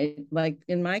experience, right? Like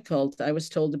in my cult, I was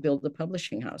told to build a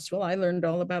publishing house. Well, I learned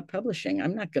all about publishing.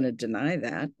 I'm not going to deny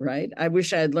that, right? I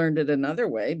wish I had learned it another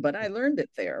way, but I learned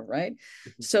it there, right?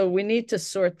 So we need to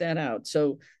sort that out.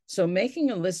 So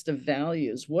making a list of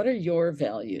values, what are your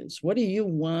values? What do you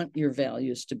want your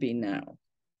values to be now?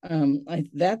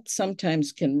 That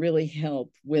sometimes can really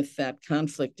help with that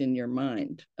conflict in your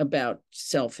mind about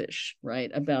selfish,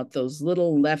 right? About those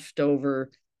little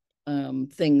leftover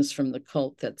things from the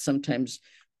cult that sometimes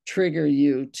trigger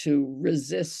you to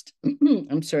resist.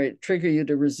 I'm sorry, trigger you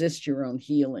to resist your own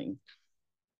healing.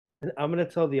 And I'm gonna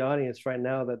tell the audience right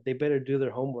now that they better do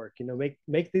their homework.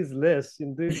 Make these lists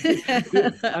and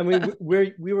I mean,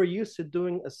 we were used to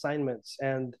doing assignments,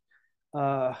 and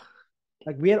uh,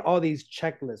 like we had all these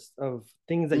checklists of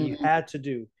things that you had to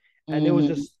do, and it was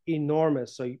Mm-hmm. just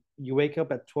enormous. So you wake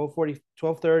up at 12:40,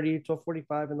 12:30,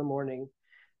 12:45 in the morning,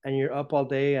 and you're up all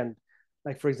day. And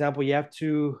like, for example, you have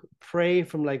to pray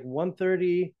from like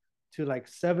 1:30 to like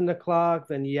 7 o'clock.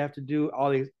 Then you have to do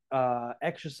all these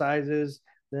exercises,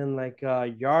 then like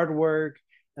yard work,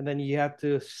 and then you have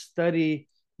to study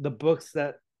the books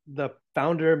that the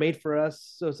founder made for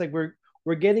us. So it's like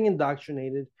we're getting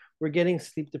indoctrinated, we're getting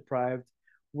sleep deprived,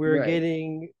 we're Right.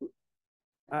 getting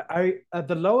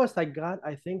the lowest I got,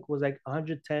 I think, was like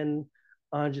 110,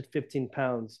 115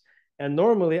 pounds. And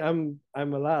normally I'm a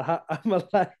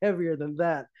lot heavier than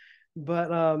that. But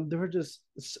there were just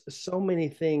so many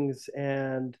things.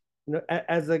 And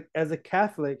as a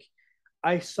Catholic,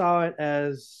 I saw it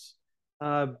as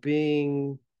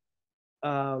being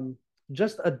um,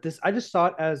 I just saw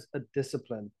it as a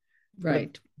discipline. But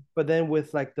Right. but then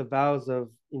with like the vows of,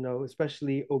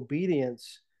 especially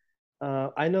obedience,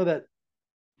 I know that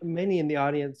many in the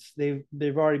audience,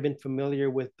 they've already been familiar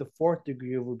with the fourth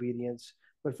degree of obedience.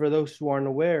 But for those who aren't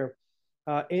aware,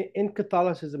 in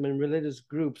Catholicism and religious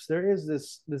groups, there is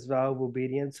this vow of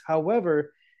obedience.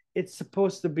 However, it's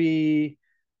supposed to be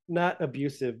not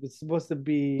abusive. It's supposed to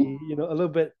be, a little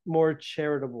bit more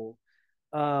charitable.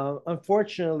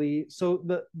 Unfortunately, so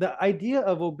the idea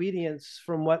of obedience,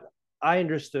 from what I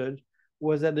understood,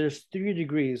 was that there's 3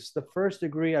 degrees. The first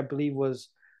degree, I believe, was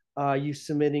you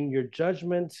submitting your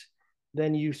judgment.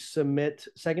 Then you submit.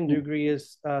 Second degree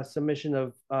is submission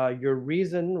of your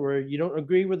reason, where you don't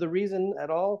agree with the reason at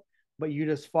all, but you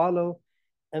just follow.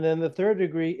 And then the third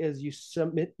degree is you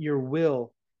submit your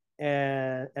will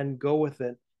and go with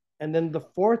it. And then the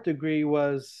fourth degree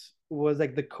was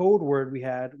like the code word we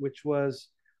had, which was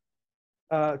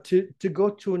to go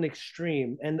to an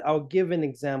extreme. And I'll give an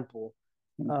example.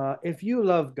 If you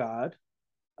love God,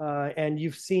 and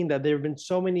you've seen that there have been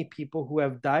so many people who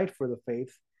have died for the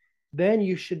faith, then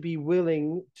you should be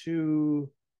willing to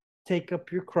take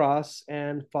up your cross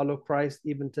and follow Christ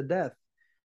even to death.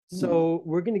 So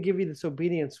we're going to give you this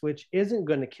obedience, which isn't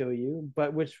going to kill you,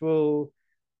 but which will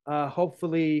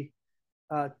hopefully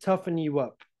toughen you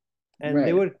up. And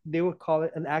they Right. would they would call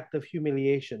it an act of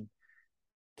humiliation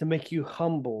to make you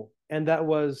humble. And that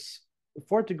was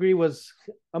fourth degree was,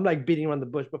 I'm like beating around the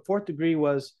bush, but fourth degree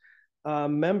was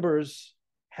members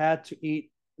had to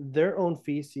eat their own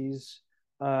feces,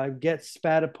 get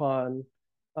spat upon,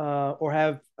 or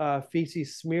have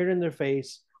feces smeared in their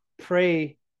face,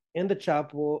 pray in the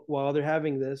chapel while they're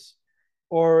having this,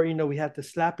 or we had to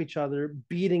slap each other,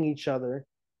 beating each other.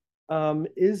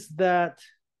 Is that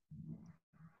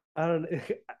I don't.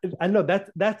 I know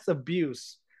that's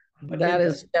abuse, but That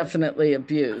is definitely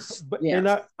abuse. in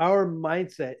Yes. our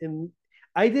mindset, and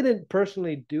I didn't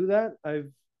personally do that.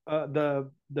 I've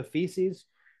the feces.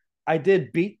 I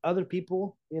did beat other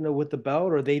people, with the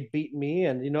belt, or they beat me,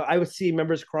 and I would see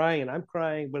members crying, and I'm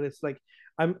crying, but it's like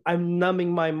I'm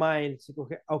numbing my mind. It's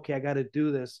like, okay, I got to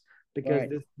do this because Right.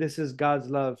 this is God's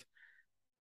love.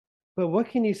 But what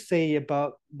can you say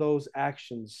about those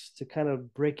actions to kind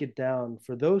of break it down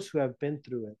for those who have been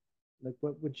through it? Like,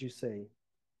 what would you say?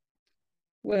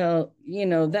 Well,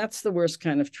 that's the worst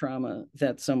kind of trauma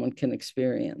that someone can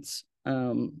experience.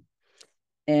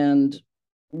 And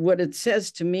what it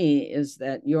says to me is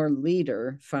that your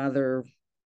leader, Father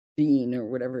Bean, or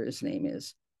whatever his name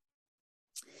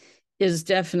is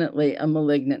definitely a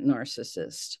malignant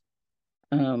narcissist.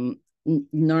 Um,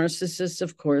 Narcissists,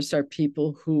 of course, are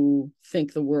people who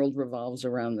think the world revolves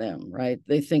around them, right?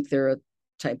 They think they're a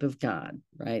type of God,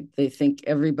 right? They think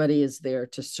everybody is there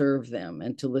to serve them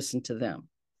and to listen to them,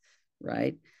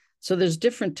 right? So there's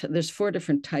four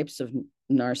different types of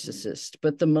narcissist,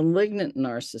 but the malignant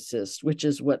narcissist, which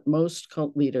is what most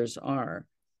cult leaders are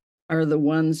the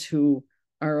ones who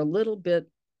are a little bit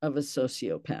of a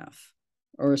sociopath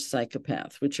or a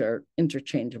psychopath, which are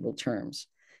interchangeable terms.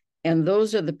 And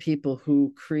those are the people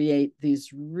who create these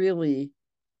really,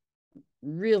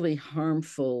 really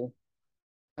harmful,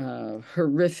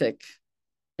 horrific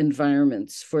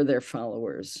environments for their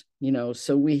followers.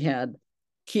 So we had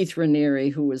Keith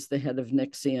Raniere, who was the head of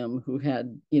Nixium, who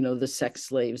had, the sex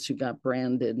slaves who got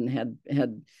branded and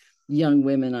had young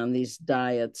women on these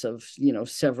diets of,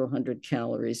 several hundred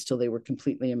calories till they were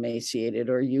completely emaciated.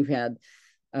 Or you had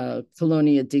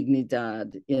Colonia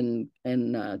Dignidad in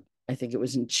I think it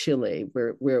was in Chile,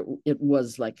 where it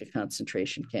was like a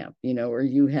concentration camp, or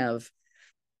you have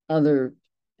other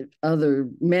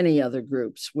many other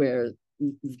groups where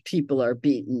people are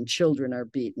beaten, children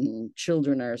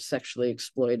are sexually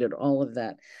exploited, all of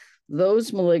that.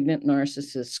 Those malignant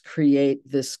narcissists create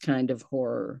this kind of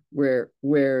horror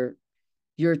where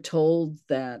you're told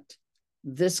that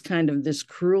this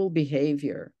cruel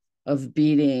behavior of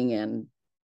beating and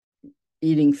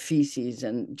eating feces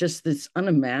and just this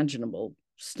unimaginable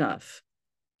stuff,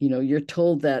 you're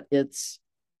told that it's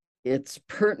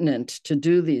pertinent to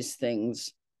do these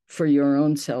things for your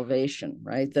own salvation,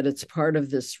 right? That it's part of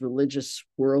this religious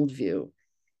worldview.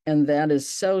 And that is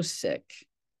so sick,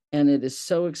 and it is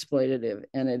so exploitative,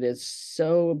 and it is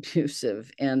so abusive.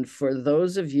 And for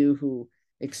those of you who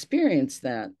experience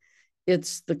that,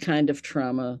 it's the kind of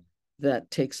trauma that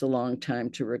takes a long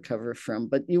time to recover from,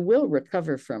 but you will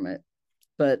recover from it.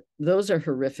 But those are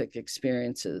horrific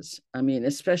experiences. I mean,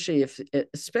 especially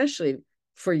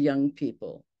for young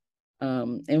people.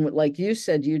 And like you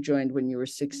said, you joined when you were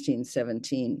 16,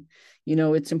 17.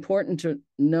 It's important to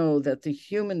know that the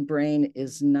human brain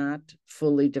is not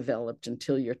fully developed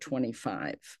until you're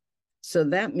 25. So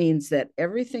that means that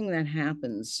everything that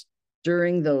happens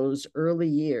during those early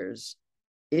years,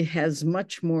 it has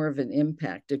much more of an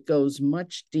impact. It goes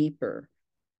much deeper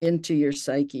into your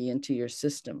psyche, into your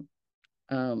system.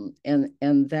 And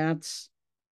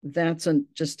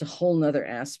just a whole nother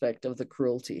aspect of the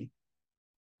cruelty.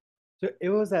 So it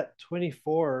was at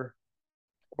 24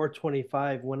 or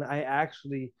 25 when I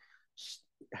actually,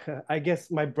 I guess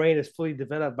my brain is fully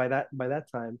developed by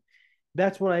that time.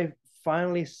 That's when I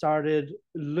finally started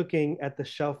looking at the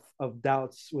shelf of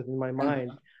doubts within my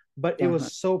mind. Uh-huh. But it Uh-huh.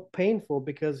 was so painful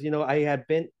because I had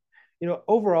been,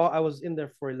 overall I was in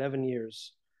there for 11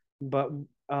 years. But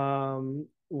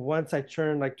once I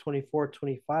turned like 24,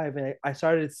 25, and I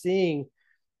started seeing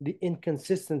the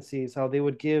inconsistencies, how they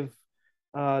would give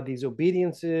these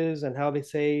obediences, and how they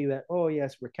say that, oh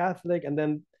yes, we're Catholic, and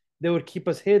then they would keep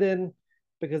us hidden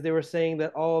because they were saying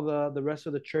that all the rest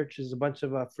of the church is a bunch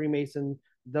of Freemason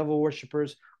devil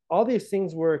worshippers. All these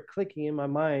things were clicking in my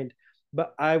mind,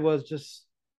 but I was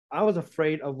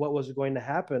afraid of what was going to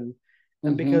happen.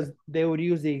 And Mm-hmm. because they would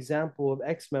use the example of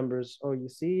ex-members, oh, you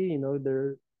see,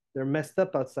 they're messed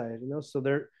up outside, so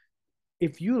they're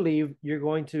if you leave, you're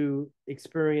going to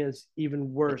experience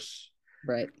even worse.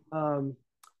 Right. um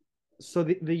so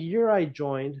the year I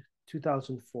joined,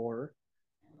 2004,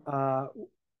 uh,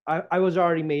 I was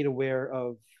already made aware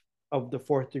of the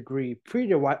fourth degree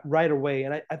pretty right away,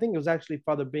 and I think it was actually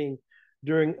Father Bing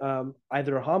during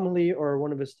either a homily or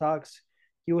one of his talks.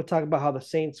 He would talk about how the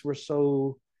saints were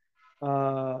so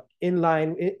in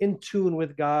line, in tune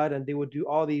with God, and they would do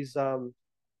all these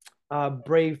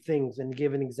brave things, and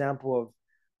give an example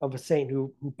of a saint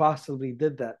who possibly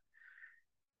did that.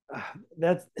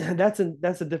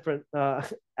 That's a different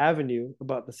avenue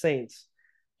about the saints.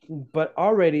 but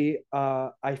already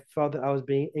I felt that I was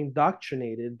being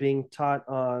indoctrinated, being taught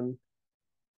on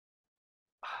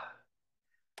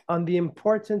the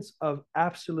importance of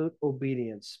absolute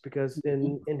obedience, because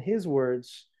in his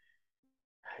words,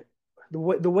 the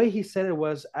way he said it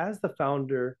was, as the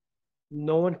founder,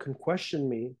 no one can question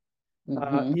me.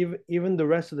 Mm-hmm. Even the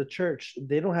rest of the church,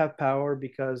 they don't have power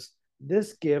because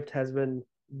this gift has been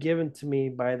given to me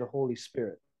by the Holy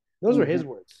Spirit. Those were Mm-hmm. his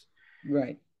words.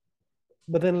 Right.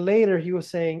 But then later he was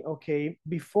saying, okay,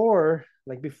 before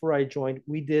I joined,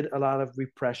 we did a lot of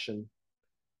repression,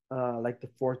 like the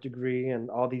fourth degree and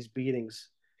all these beatings.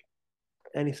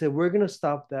 And he said, we're going to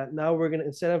stop that. Now we're going to,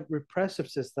 instead of repressive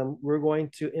system, we're going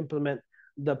to implement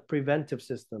the preventive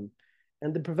system.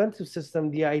 And the preventive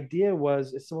system, the idea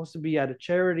was it's supposed to be at a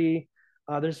charity.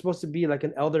 There's supposed to be like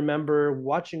an elder member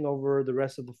watching over the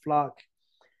rest of the flock.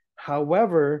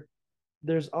 However,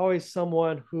 there's always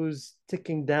someone who's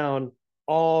ticking down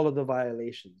all of the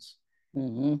violations.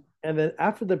 Mm-hmm. And then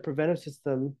after the preventive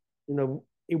system,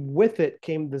 with it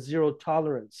came the zero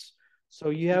tolerance. So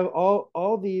you have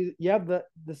all these, you have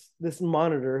this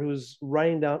monitor who's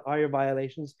writing down all your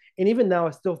violations. And even now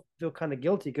I still feel kind of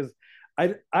guilty because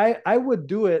I would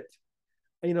do it.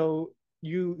 you know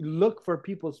you look for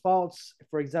people's faults,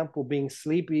 for example, being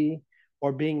sleepy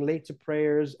or being late to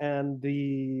prayers, and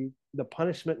the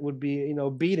punishment would be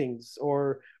beatings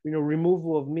or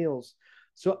removal of meals.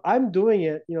 So I'm doing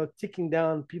it, ticking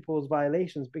down people's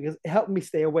violations because it helped me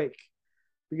stay awake,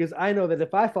 because I know that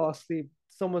if I fall asleep,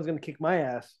 someone's going to kick my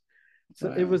ass.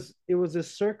 So it Wow. was it was a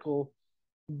circle.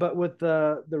 But with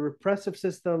the repressive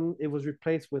system, it was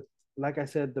replaced with, like I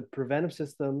said, the preventive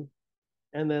system,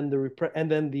 and then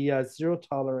the zero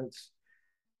tolerance.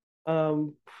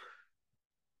 Um,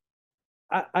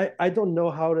 I don't know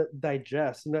how to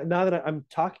digest now that I'm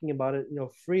talking about it,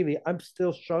 freely. I'm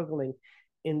still struggling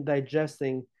in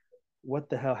digesting what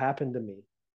the hell happened to me.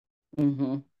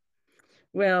 Mm-hmm.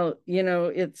 Well,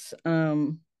 it's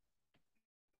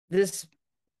this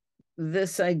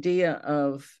this idea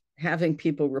of having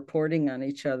people reporting on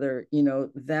each other,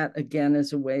 that again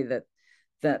is a way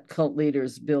that cult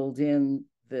leaders build in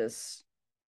this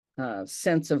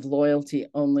sense of loyalty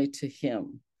only to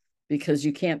him, because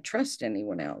you can't trust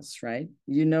anyone else, right?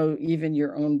 Even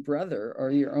your own brother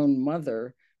or your own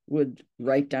mother would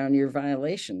write down your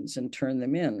violations and turn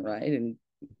them in, right?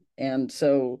 And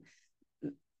so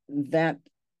that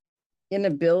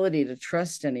inability to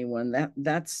trust anyone,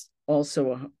 that's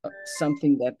also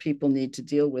something that people need to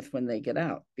deal with when they get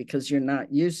out, because you're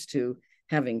not used to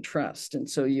having trust, and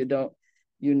so you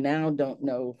now don't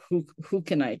know who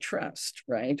can I trust,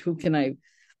 right? Who can I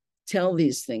tell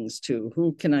these things to?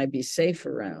 Who can I be safe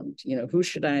around? Who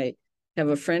should I have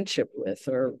a friendship with,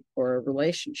 or a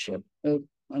relationship? Oh,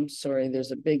 I'm sorry,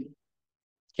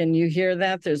 can you hear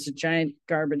that? There's a giant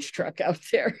garbage truck out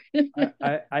there.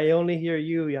 I only hear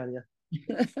you, Yanya.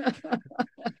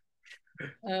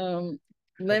 um,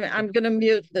 I'm going to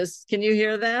mute this. Can you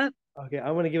hear that? Okay,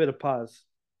 I'm gonna give it a pause.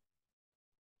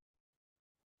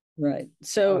 Right.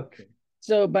 So,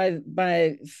 Okay.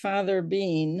 by Father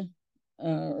Bean,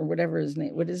 or whatever his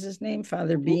name. What is his name?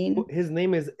 Father Bean. His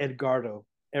name is Edgardo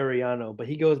Ariano, but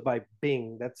he goes by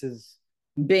Bing. That's his.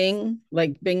 Bing,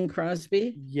 like Bing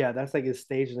Crosby. Yeah, that's like his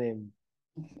stage name.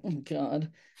 Oh, God.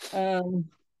 Um,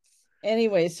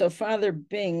 anyway, so Father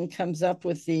Bing comes up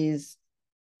with these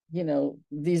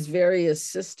various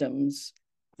systems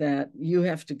that you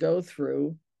have to go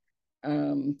through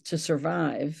to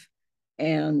survive.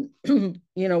 And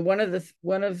one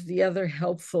of the other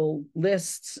helpful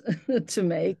lists to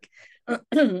make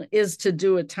is to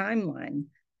do a timeline,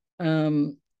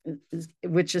 um,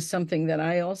 which is something that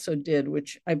I also did,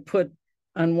 which I put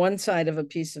on one side of a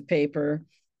piece of paper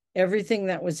everything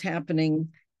that was happening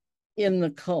in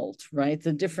the cult, right?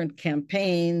 The different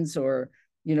campaigns, or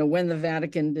when the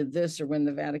Vatican did this or when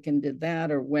the Vatican did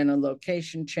that, or when a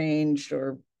location changed,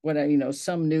 or what,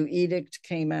 some new edict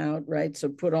came out, right? So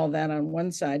put all that on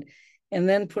one side, and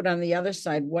then put on the other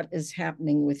side what is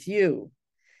happening with you.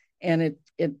 And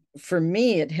it for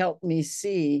me, it helped me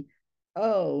see,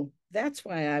 oh, that's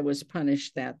why I was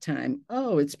punished that time.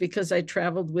 Oh, it's because I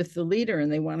traveled with the leader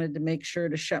and they wanted to make sure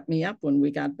to shut me up when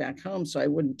we got back home so I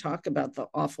wouldn't talk about the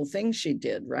awful things she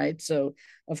did, right? So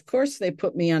of course they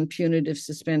put me on punitive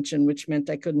suspension, which meant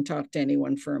I couldn't talk to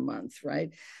anyone for a month,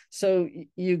 right? So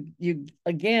you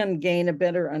again gain a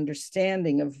better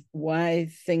understanding of why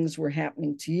things were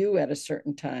happening to you at a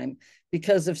certain time,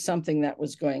 because of something that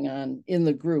was going on in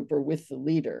the group or with the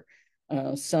leader,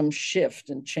 some shift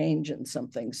and change in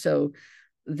something. So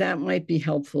that might be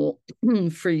helpful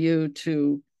for you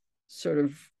to sort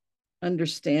of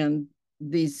understand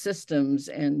these systems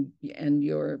and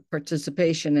your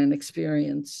participation and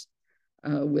experience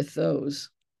with those.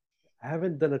 I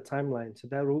haven't done a timeline, so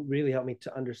that will really help me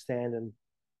to understand and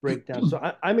break down. So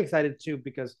I'm excited too,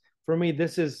 because for me,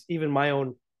 this is even my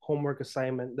own homework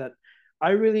assignment that I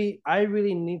really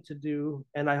need to do,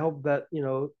 and I hope that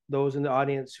those in the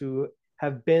audience who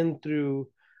have been through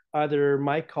either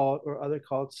my cult or other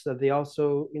cults, that they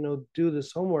also do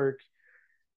this homework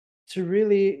to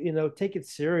really take it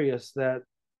serious, that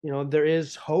there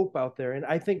is hope out there. And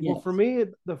I think, well, for Yes. me,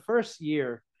 the first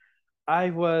year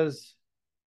I was,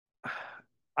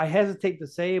 I hesitate to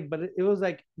say it, but it was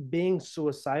like being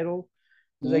suicidal.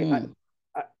 It was like Mm,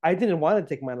 I didn't want to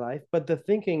take my life, but the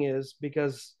thinking is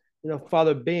because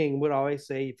Father Bing would always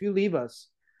say, if you leave us,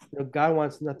 God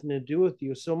wants nothing to do with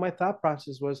you. So my thought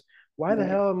process was, why the right.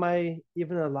 hell am I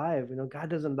even alive? God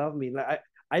doesn't love me. Like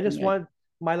I just Right. want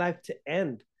my life to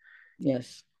end.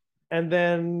 Yes. And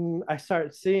then I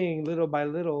start seeing little by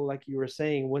little, like you were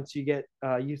saying, once you get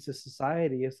used to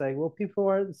society, it's like, well, people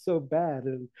aren't so bad.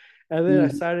 And then I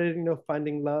Mm-hmm. started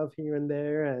finding love here and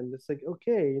there, and it's like,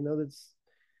 okay, that's,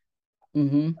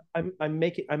 Mm-hmm. I'm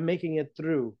making it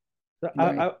through. So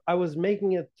Right. I was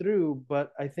making it through,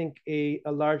 but I think a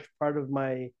large part of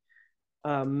my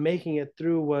making it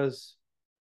through was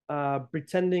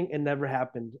pretending it never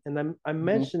happened. And I'm Mm-hmm.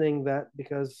 mentioning that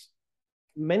because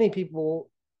many people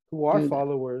who are Do that.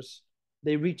 followers,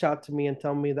 they reach out to me and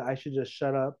tell me that I should just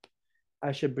shut up,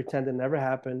 I should pretend it never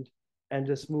happened, and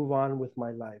just move on with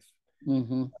my life.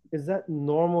 Mm-hmm. Is that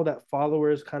normal that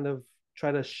followers kind of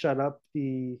try to shut up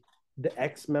the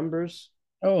ex members?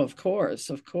 Oh, of course,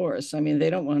 of course. I mean, they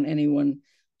don't want anyone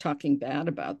talking bad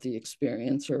about the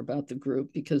experience or about the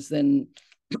group because then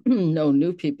no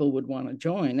new people would want to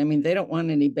join. I mean, they don't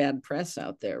want any bad press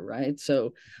out there, right?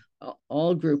 So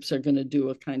all groups are going to do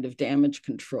a kind of damage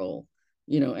control,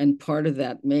 and part of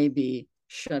that may be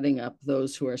shutting up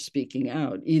those who are speaking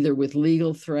out, either with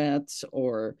legal threats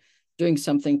or doing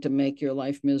something to make your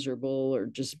life miserable or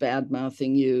just bad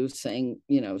mouthing you, saying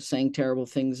terrible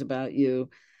things about you.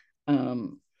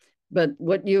 um, but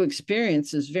what you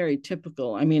experience is very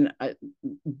typical. I mean,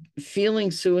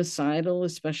 feeling suicidal,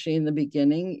 especially in the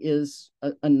beginning, is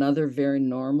another very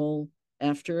normal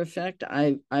after effect.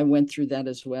 I went through that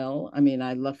as well. I mean,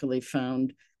 I luckily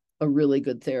found a really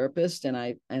good therapist,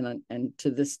 and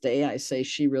to this day, I say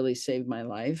she really saved my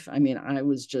life. I mean, I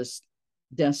was just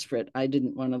desperate. I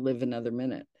didn't want to live another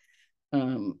minute.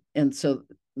 And so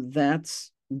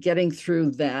that's getting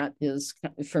through that is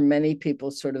for many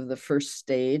people sort of the first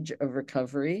stage of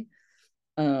recovery,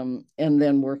 and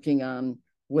then working on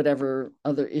whatever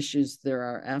other issues there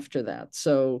are after that.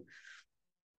 So,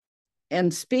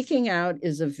 and speaking out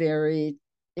is a very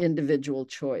individual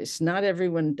choice. Not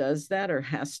everyone does that or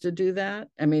has to do that.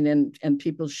 I mean, and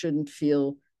people shouldn't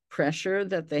feel pressure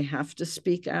that they have to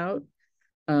speak out,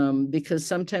 because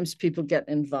sometimes people get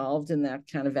involved in that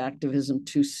kind of activism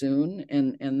too soon,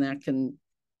 and that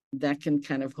can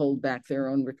kind of hold back their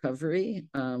own recovery,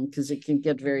 because it can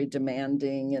get very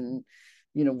demanding, and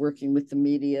working with the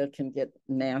media can get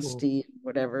Mm. nasty,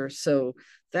 whatever. So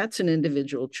that's an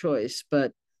individual choice,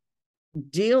 but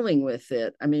dealing with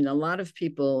it, I mean, a lot of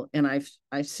people, and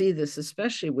I see this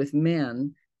especially with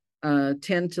men,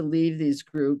 tend to leave these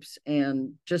groups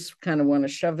and just kind of want to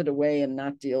shove it away and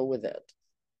not deal with it.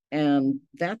 And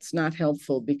that's not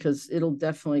helpful because it'll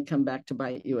definitely come back to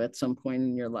bite you at some point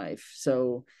in your life.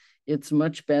 So it's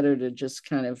much better to just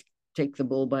kind of take the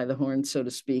bull by the horn, so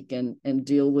to speak, and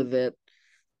deal with it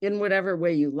in whatever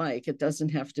way you like. It doesn't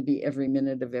have to be every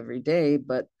minute of every day,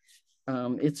 but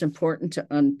it's important to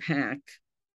unpack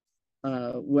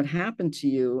what happened to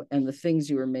you and the things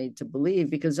you were made to believe,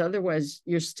 because otherwise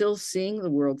you're still seeing the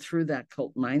world through that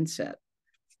cult mindset.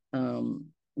 Um,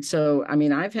 so, I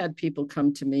mean, I've had people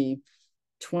come to me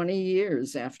 20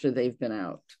 years after they've been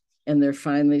out, and they're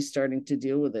finally starting to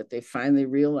deal with it. They finally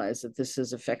realize that this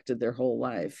has affected their whole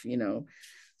life.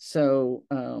 So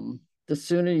the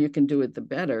sooner you can do it, the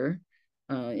better,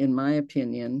 in my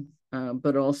opinion.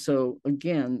 But also,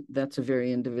 again, that's a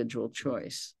very individual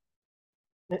choice.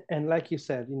 And like you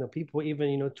said, people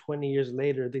even 20 years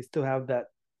later, they still have that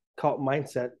cult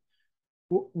mindset.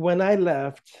 When I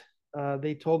left,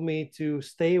 they told me to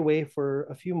stay away for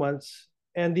a few months,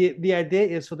 and the idea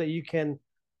is so that you can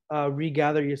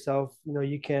regather yourself.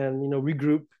 You can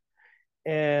regroup,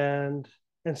 and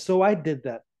so I did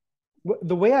that.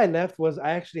 The way I left was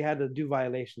I actually had to do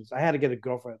violations. I had to get a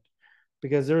girlfriend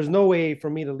because there was no way for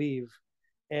me to leave.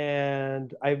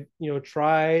 And I,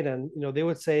 tried, and they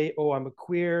would say, "Oh, I'm a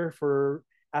queer for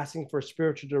asking for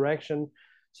spiritual direction."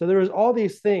 So there was all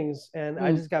these things, and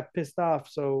I Mm, just got pissed off.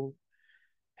 So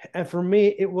And for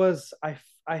me, it was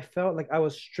I felt like I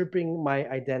was stripping my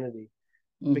identity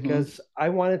Mm-hmm. because I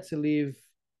wanted to leave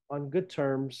on good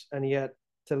terms, and yet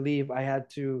to leave, I had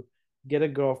to get a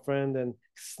girlfriend and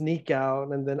sneak out,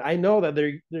 and then I know that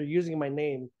they're using my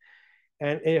name,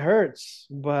 and it hurts,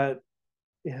 but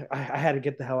I had to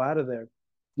get the hell out of there.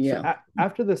 So Yeah.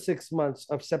 after the 6 months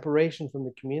of separation from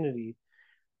the community,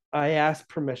 I asked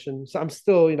permission. So I'm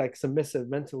still like submissive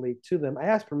mentally to them. I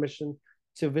asked permission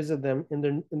to visit them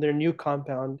in their new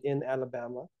compound in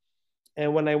Alabama.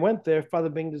 And when I went there, Father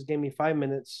Bing just gave me 5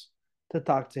 minutes to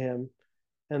talk to him.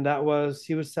 And that was,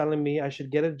 he was telling me I should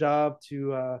get a job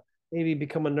to maybe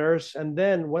become a nurse. And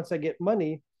then once I get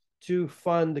money to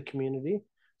fund the community.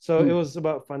 So it Mm. was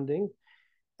about funding.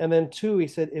 And then two, he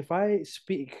said, if I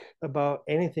speak about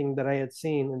anything that I had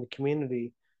seen in the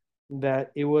community,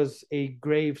 that it was a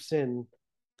grave sin,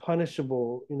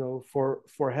 punishable,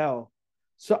 for hell.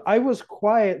 So I was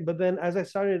quiet, but then as I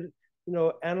started,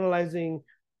 analyzing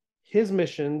his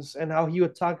missions and how he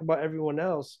would talk about everyone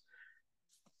else,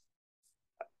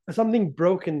 something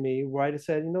broke in me where I just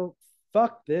said,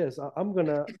 fuck this. I'm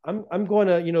gonna,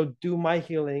 do my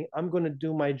healing. I'm gonna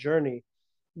do my journey.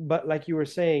 But like you were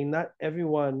saying, not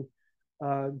everyone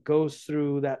goes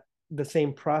through the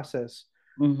same process.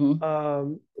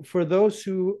 Mm-hmm. For those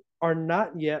who are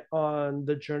not yet on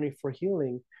the journey for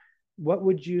healing, what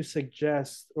would you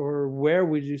suggest, or where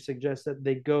would you suggest that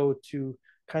they go to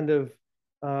kind of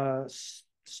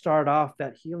start off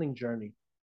that healing journey?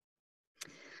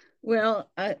 Well,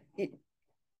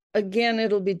 again,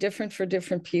 it'll be different for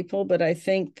different people, but I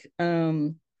think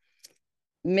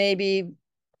maybe,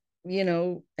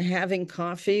 having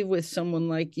coffee with someone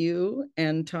like you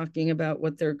and talking about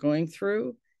what they're going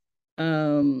through,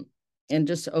 um, and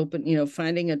just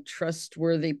finding a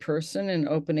trustworthy person and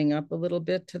opening up a little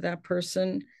bit to that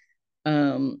person.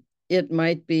 It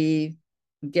might be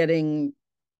getting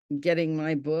getting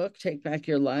my book, Take Back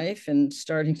Your Life, and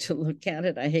starting to look at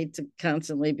it. I hate to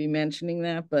constantly be mentioning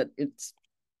that, but it's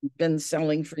been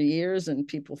selling for years and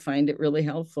people find it really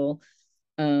helpful.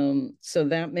 So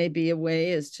that may be a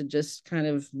way, is to just kind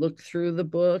of look through the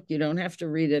book. You don't have to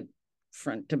read it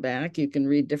front to back. You can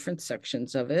read different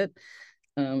sections of it.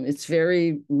 It's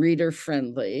very reader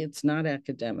friendly. It's not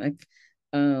academic.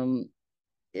 Um,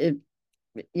 it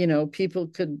People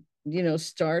could,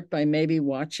 start by maybe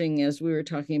watching, as we were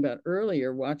talking about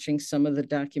earlier, watching some of the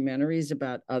documentaries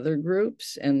about other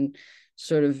groups and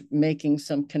sort of making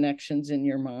some connections in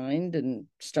your mind and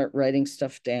start writing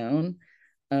stuff down.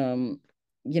 um,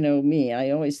 me, I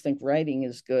always think writing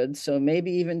is good, so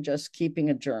maybe even just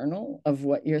keeping a journal of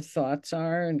what your thoughts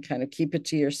are and kind of keep it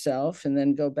to yourself, and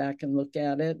then go back and look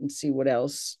at it and see what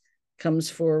else comes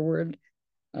forward.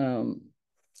 um,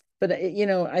 but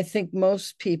I think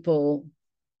most people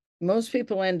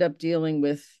end up dealing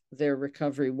with their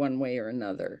recovery one way or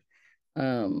another.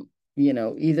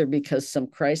 Either because some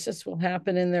crisis will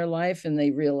happen in their life and they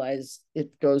realize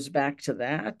it goes back to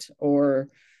that, or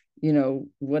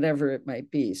whatever it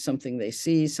might be, something they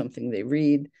see, something they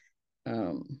read.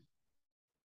 um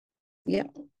yeah,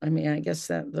 I mean, I guess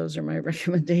that those are my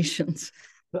recommendations.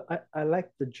 But I like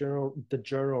the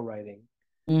journal writing,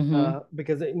 Mm-hmm.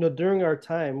 because during our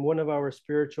time, one of our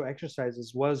spiritual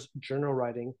exercises was journal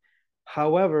writing.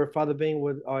 However, Father Bing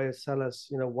would always tell us,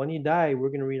 when you die, we're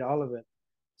going to read all of it.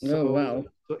 Oh, So, wow.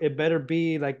 so it better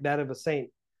be like that of a saint.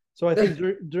 So I think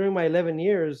during my 11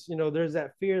 years, there's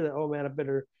that fear that, oh man, I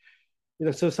better,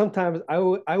 so sometimes I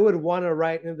would want to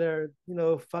write in there,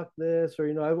 fuck this, or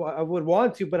I would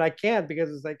want to, but I can't, because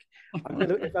it's like,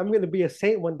 if I'm gonna be a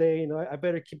saint one day, I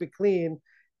better keep it clean.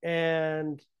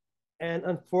 and and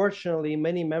unfortunately,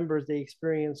 many members, they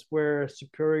experience where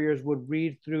superiors would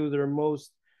read through their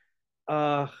most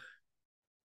uh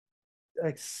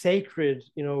like sacred,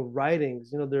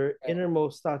 writings, their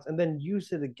innermost thoughts, and then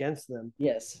use it against them.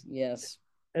 Yes, yes.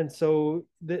 And so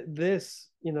this,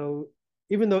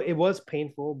 even though it was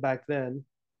painful back then,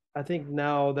 I think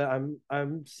now that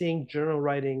I'm seeing journal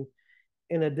writing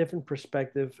in a different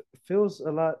perspective, feels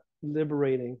a lot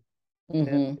liberating. And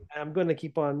Mm-hmm. I'm going to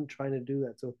keep on trying to do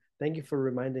that. So thank you for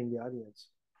reminding the audience.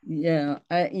 Yeah,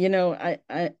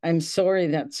 I'm sorry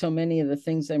that so many of the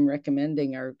things I'm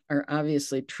recommending are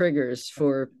obviously triggers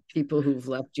for people who've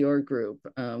left your group.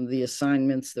 The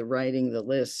assignments, the writing, the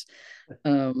lists.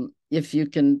 If you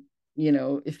can,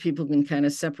 if people can kind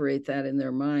of separate that in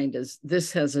their mind as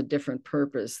this has a different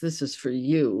purpose, this is for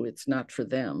you, it's not for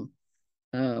them.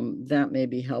 That may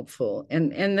be helpful.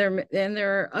 And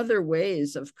there are other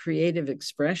ways of creative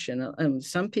expression.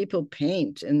 Some people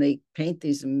paint, and they paint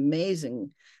these amazing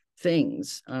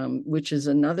things, which is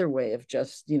another way of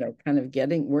just, kind of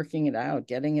working it out,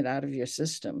 getting it out of your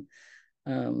system,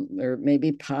 or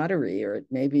maybe pottery, or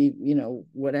maybe,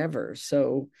 whatever.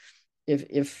 So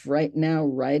if right now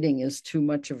writing is too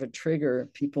much of a trigger,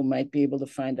 people might be able to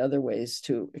find other ways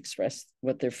to express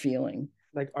what they're feeling.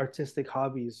 Like artistic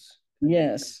hobbies.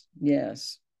 Yes,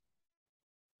 yes.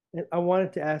 And I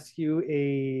wanted to ask you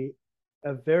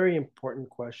a very important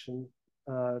question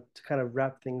to kind of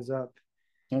wrap things up.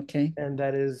 Okay. And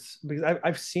that is because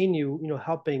I've seen you,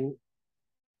 helping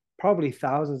probably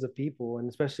thousands of people, and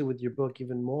especially with your book,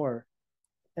 even more.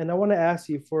 And I want to ask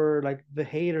you for like the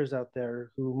haters out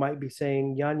there who might be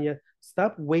saying, Janja,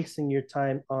 stop wasting your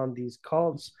time on these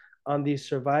cults, on these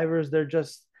survivors. They're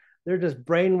just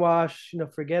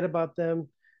brainwashed. Forget about them.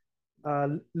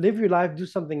 Live your life, do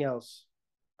something else.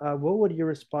 What would your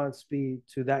response be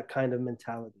to that kind of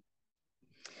mentality?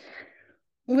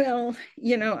 Well,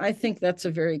 I think that's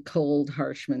a very cold,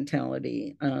 harsh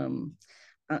mentality.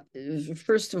 Uh,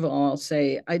 First of all, I'll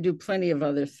say I do plenty of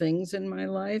other things in my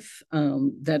life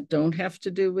that don't have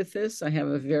to do with this. I have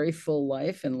a very full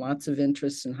life and lots of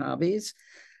interests and hobbies.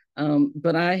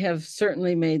 But I have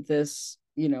certainly made this,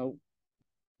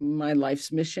 my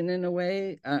life's mission in a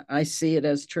way. I see it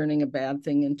as turning a bad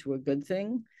thing into a good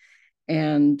thing.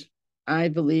 And I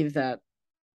believe that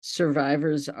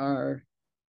survivors are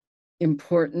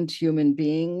important human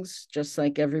beings just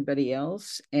like everybody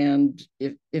else, and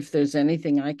if there's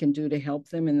anything I can do to help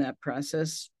them in that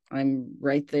process, I'm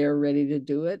right there ready to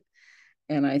do it.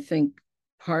 And I think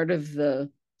part of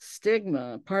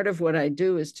what I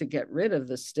do is to get rid of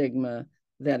the stigma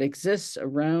that exists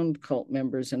around cult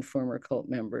members and former cult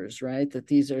members, right? That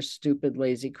these are stupid,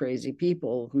 lazy, crazy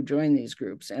people who join these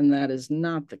groups, and that is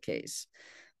not the case.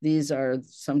 These are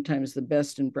sometimes the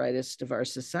best and brightest of our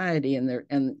society,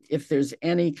 and if there's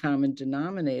any common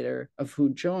denominator of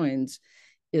who joins,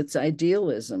 it's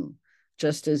idealism.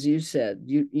 Just as you said,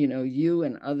 you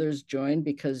and others joined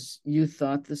because you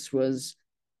thought this was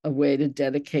a way to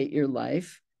dedicate your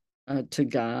life to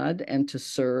God and to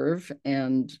serve.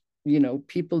 And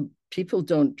people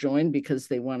don't join because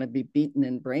they want to be beaten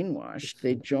and brainwashed.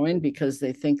 They join because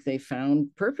they think they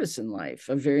found purpose in life,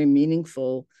 a very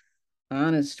meaningful,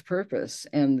 honest purpose,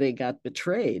 and they got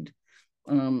betrayed.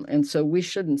 And so we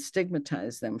shouldn't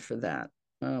stigmatize them for that.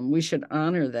 We should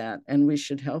honor that, and we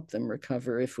should help them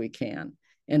recover if we can,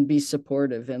 and be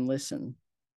supportive and listen.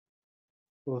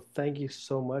 Well, thank you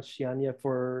so much, Janja,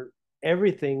 for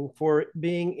everything, for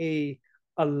being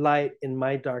a light in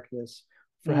my darkness,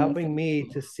 for Oh, helping me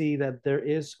to see that there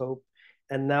is hope.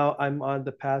 And now I'm on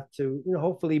the path to,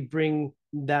 hopefully bring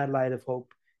that light of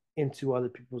hope into other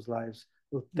people's lives.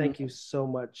 Well, thank you so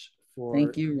much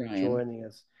thank for you, Ryan. joining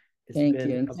us. It's Thank been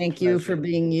you. And a thank you for pleasure.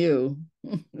 being you.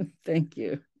 Thank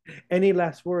you. Any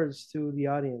last words to the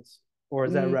audience, or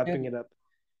is that No, wrapping it up?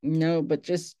 no, but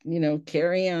just,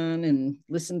 carry on and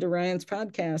listen to Ryan's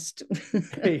podcast.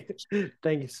 Hey,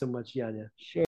 thank you so much, Janja. Sure.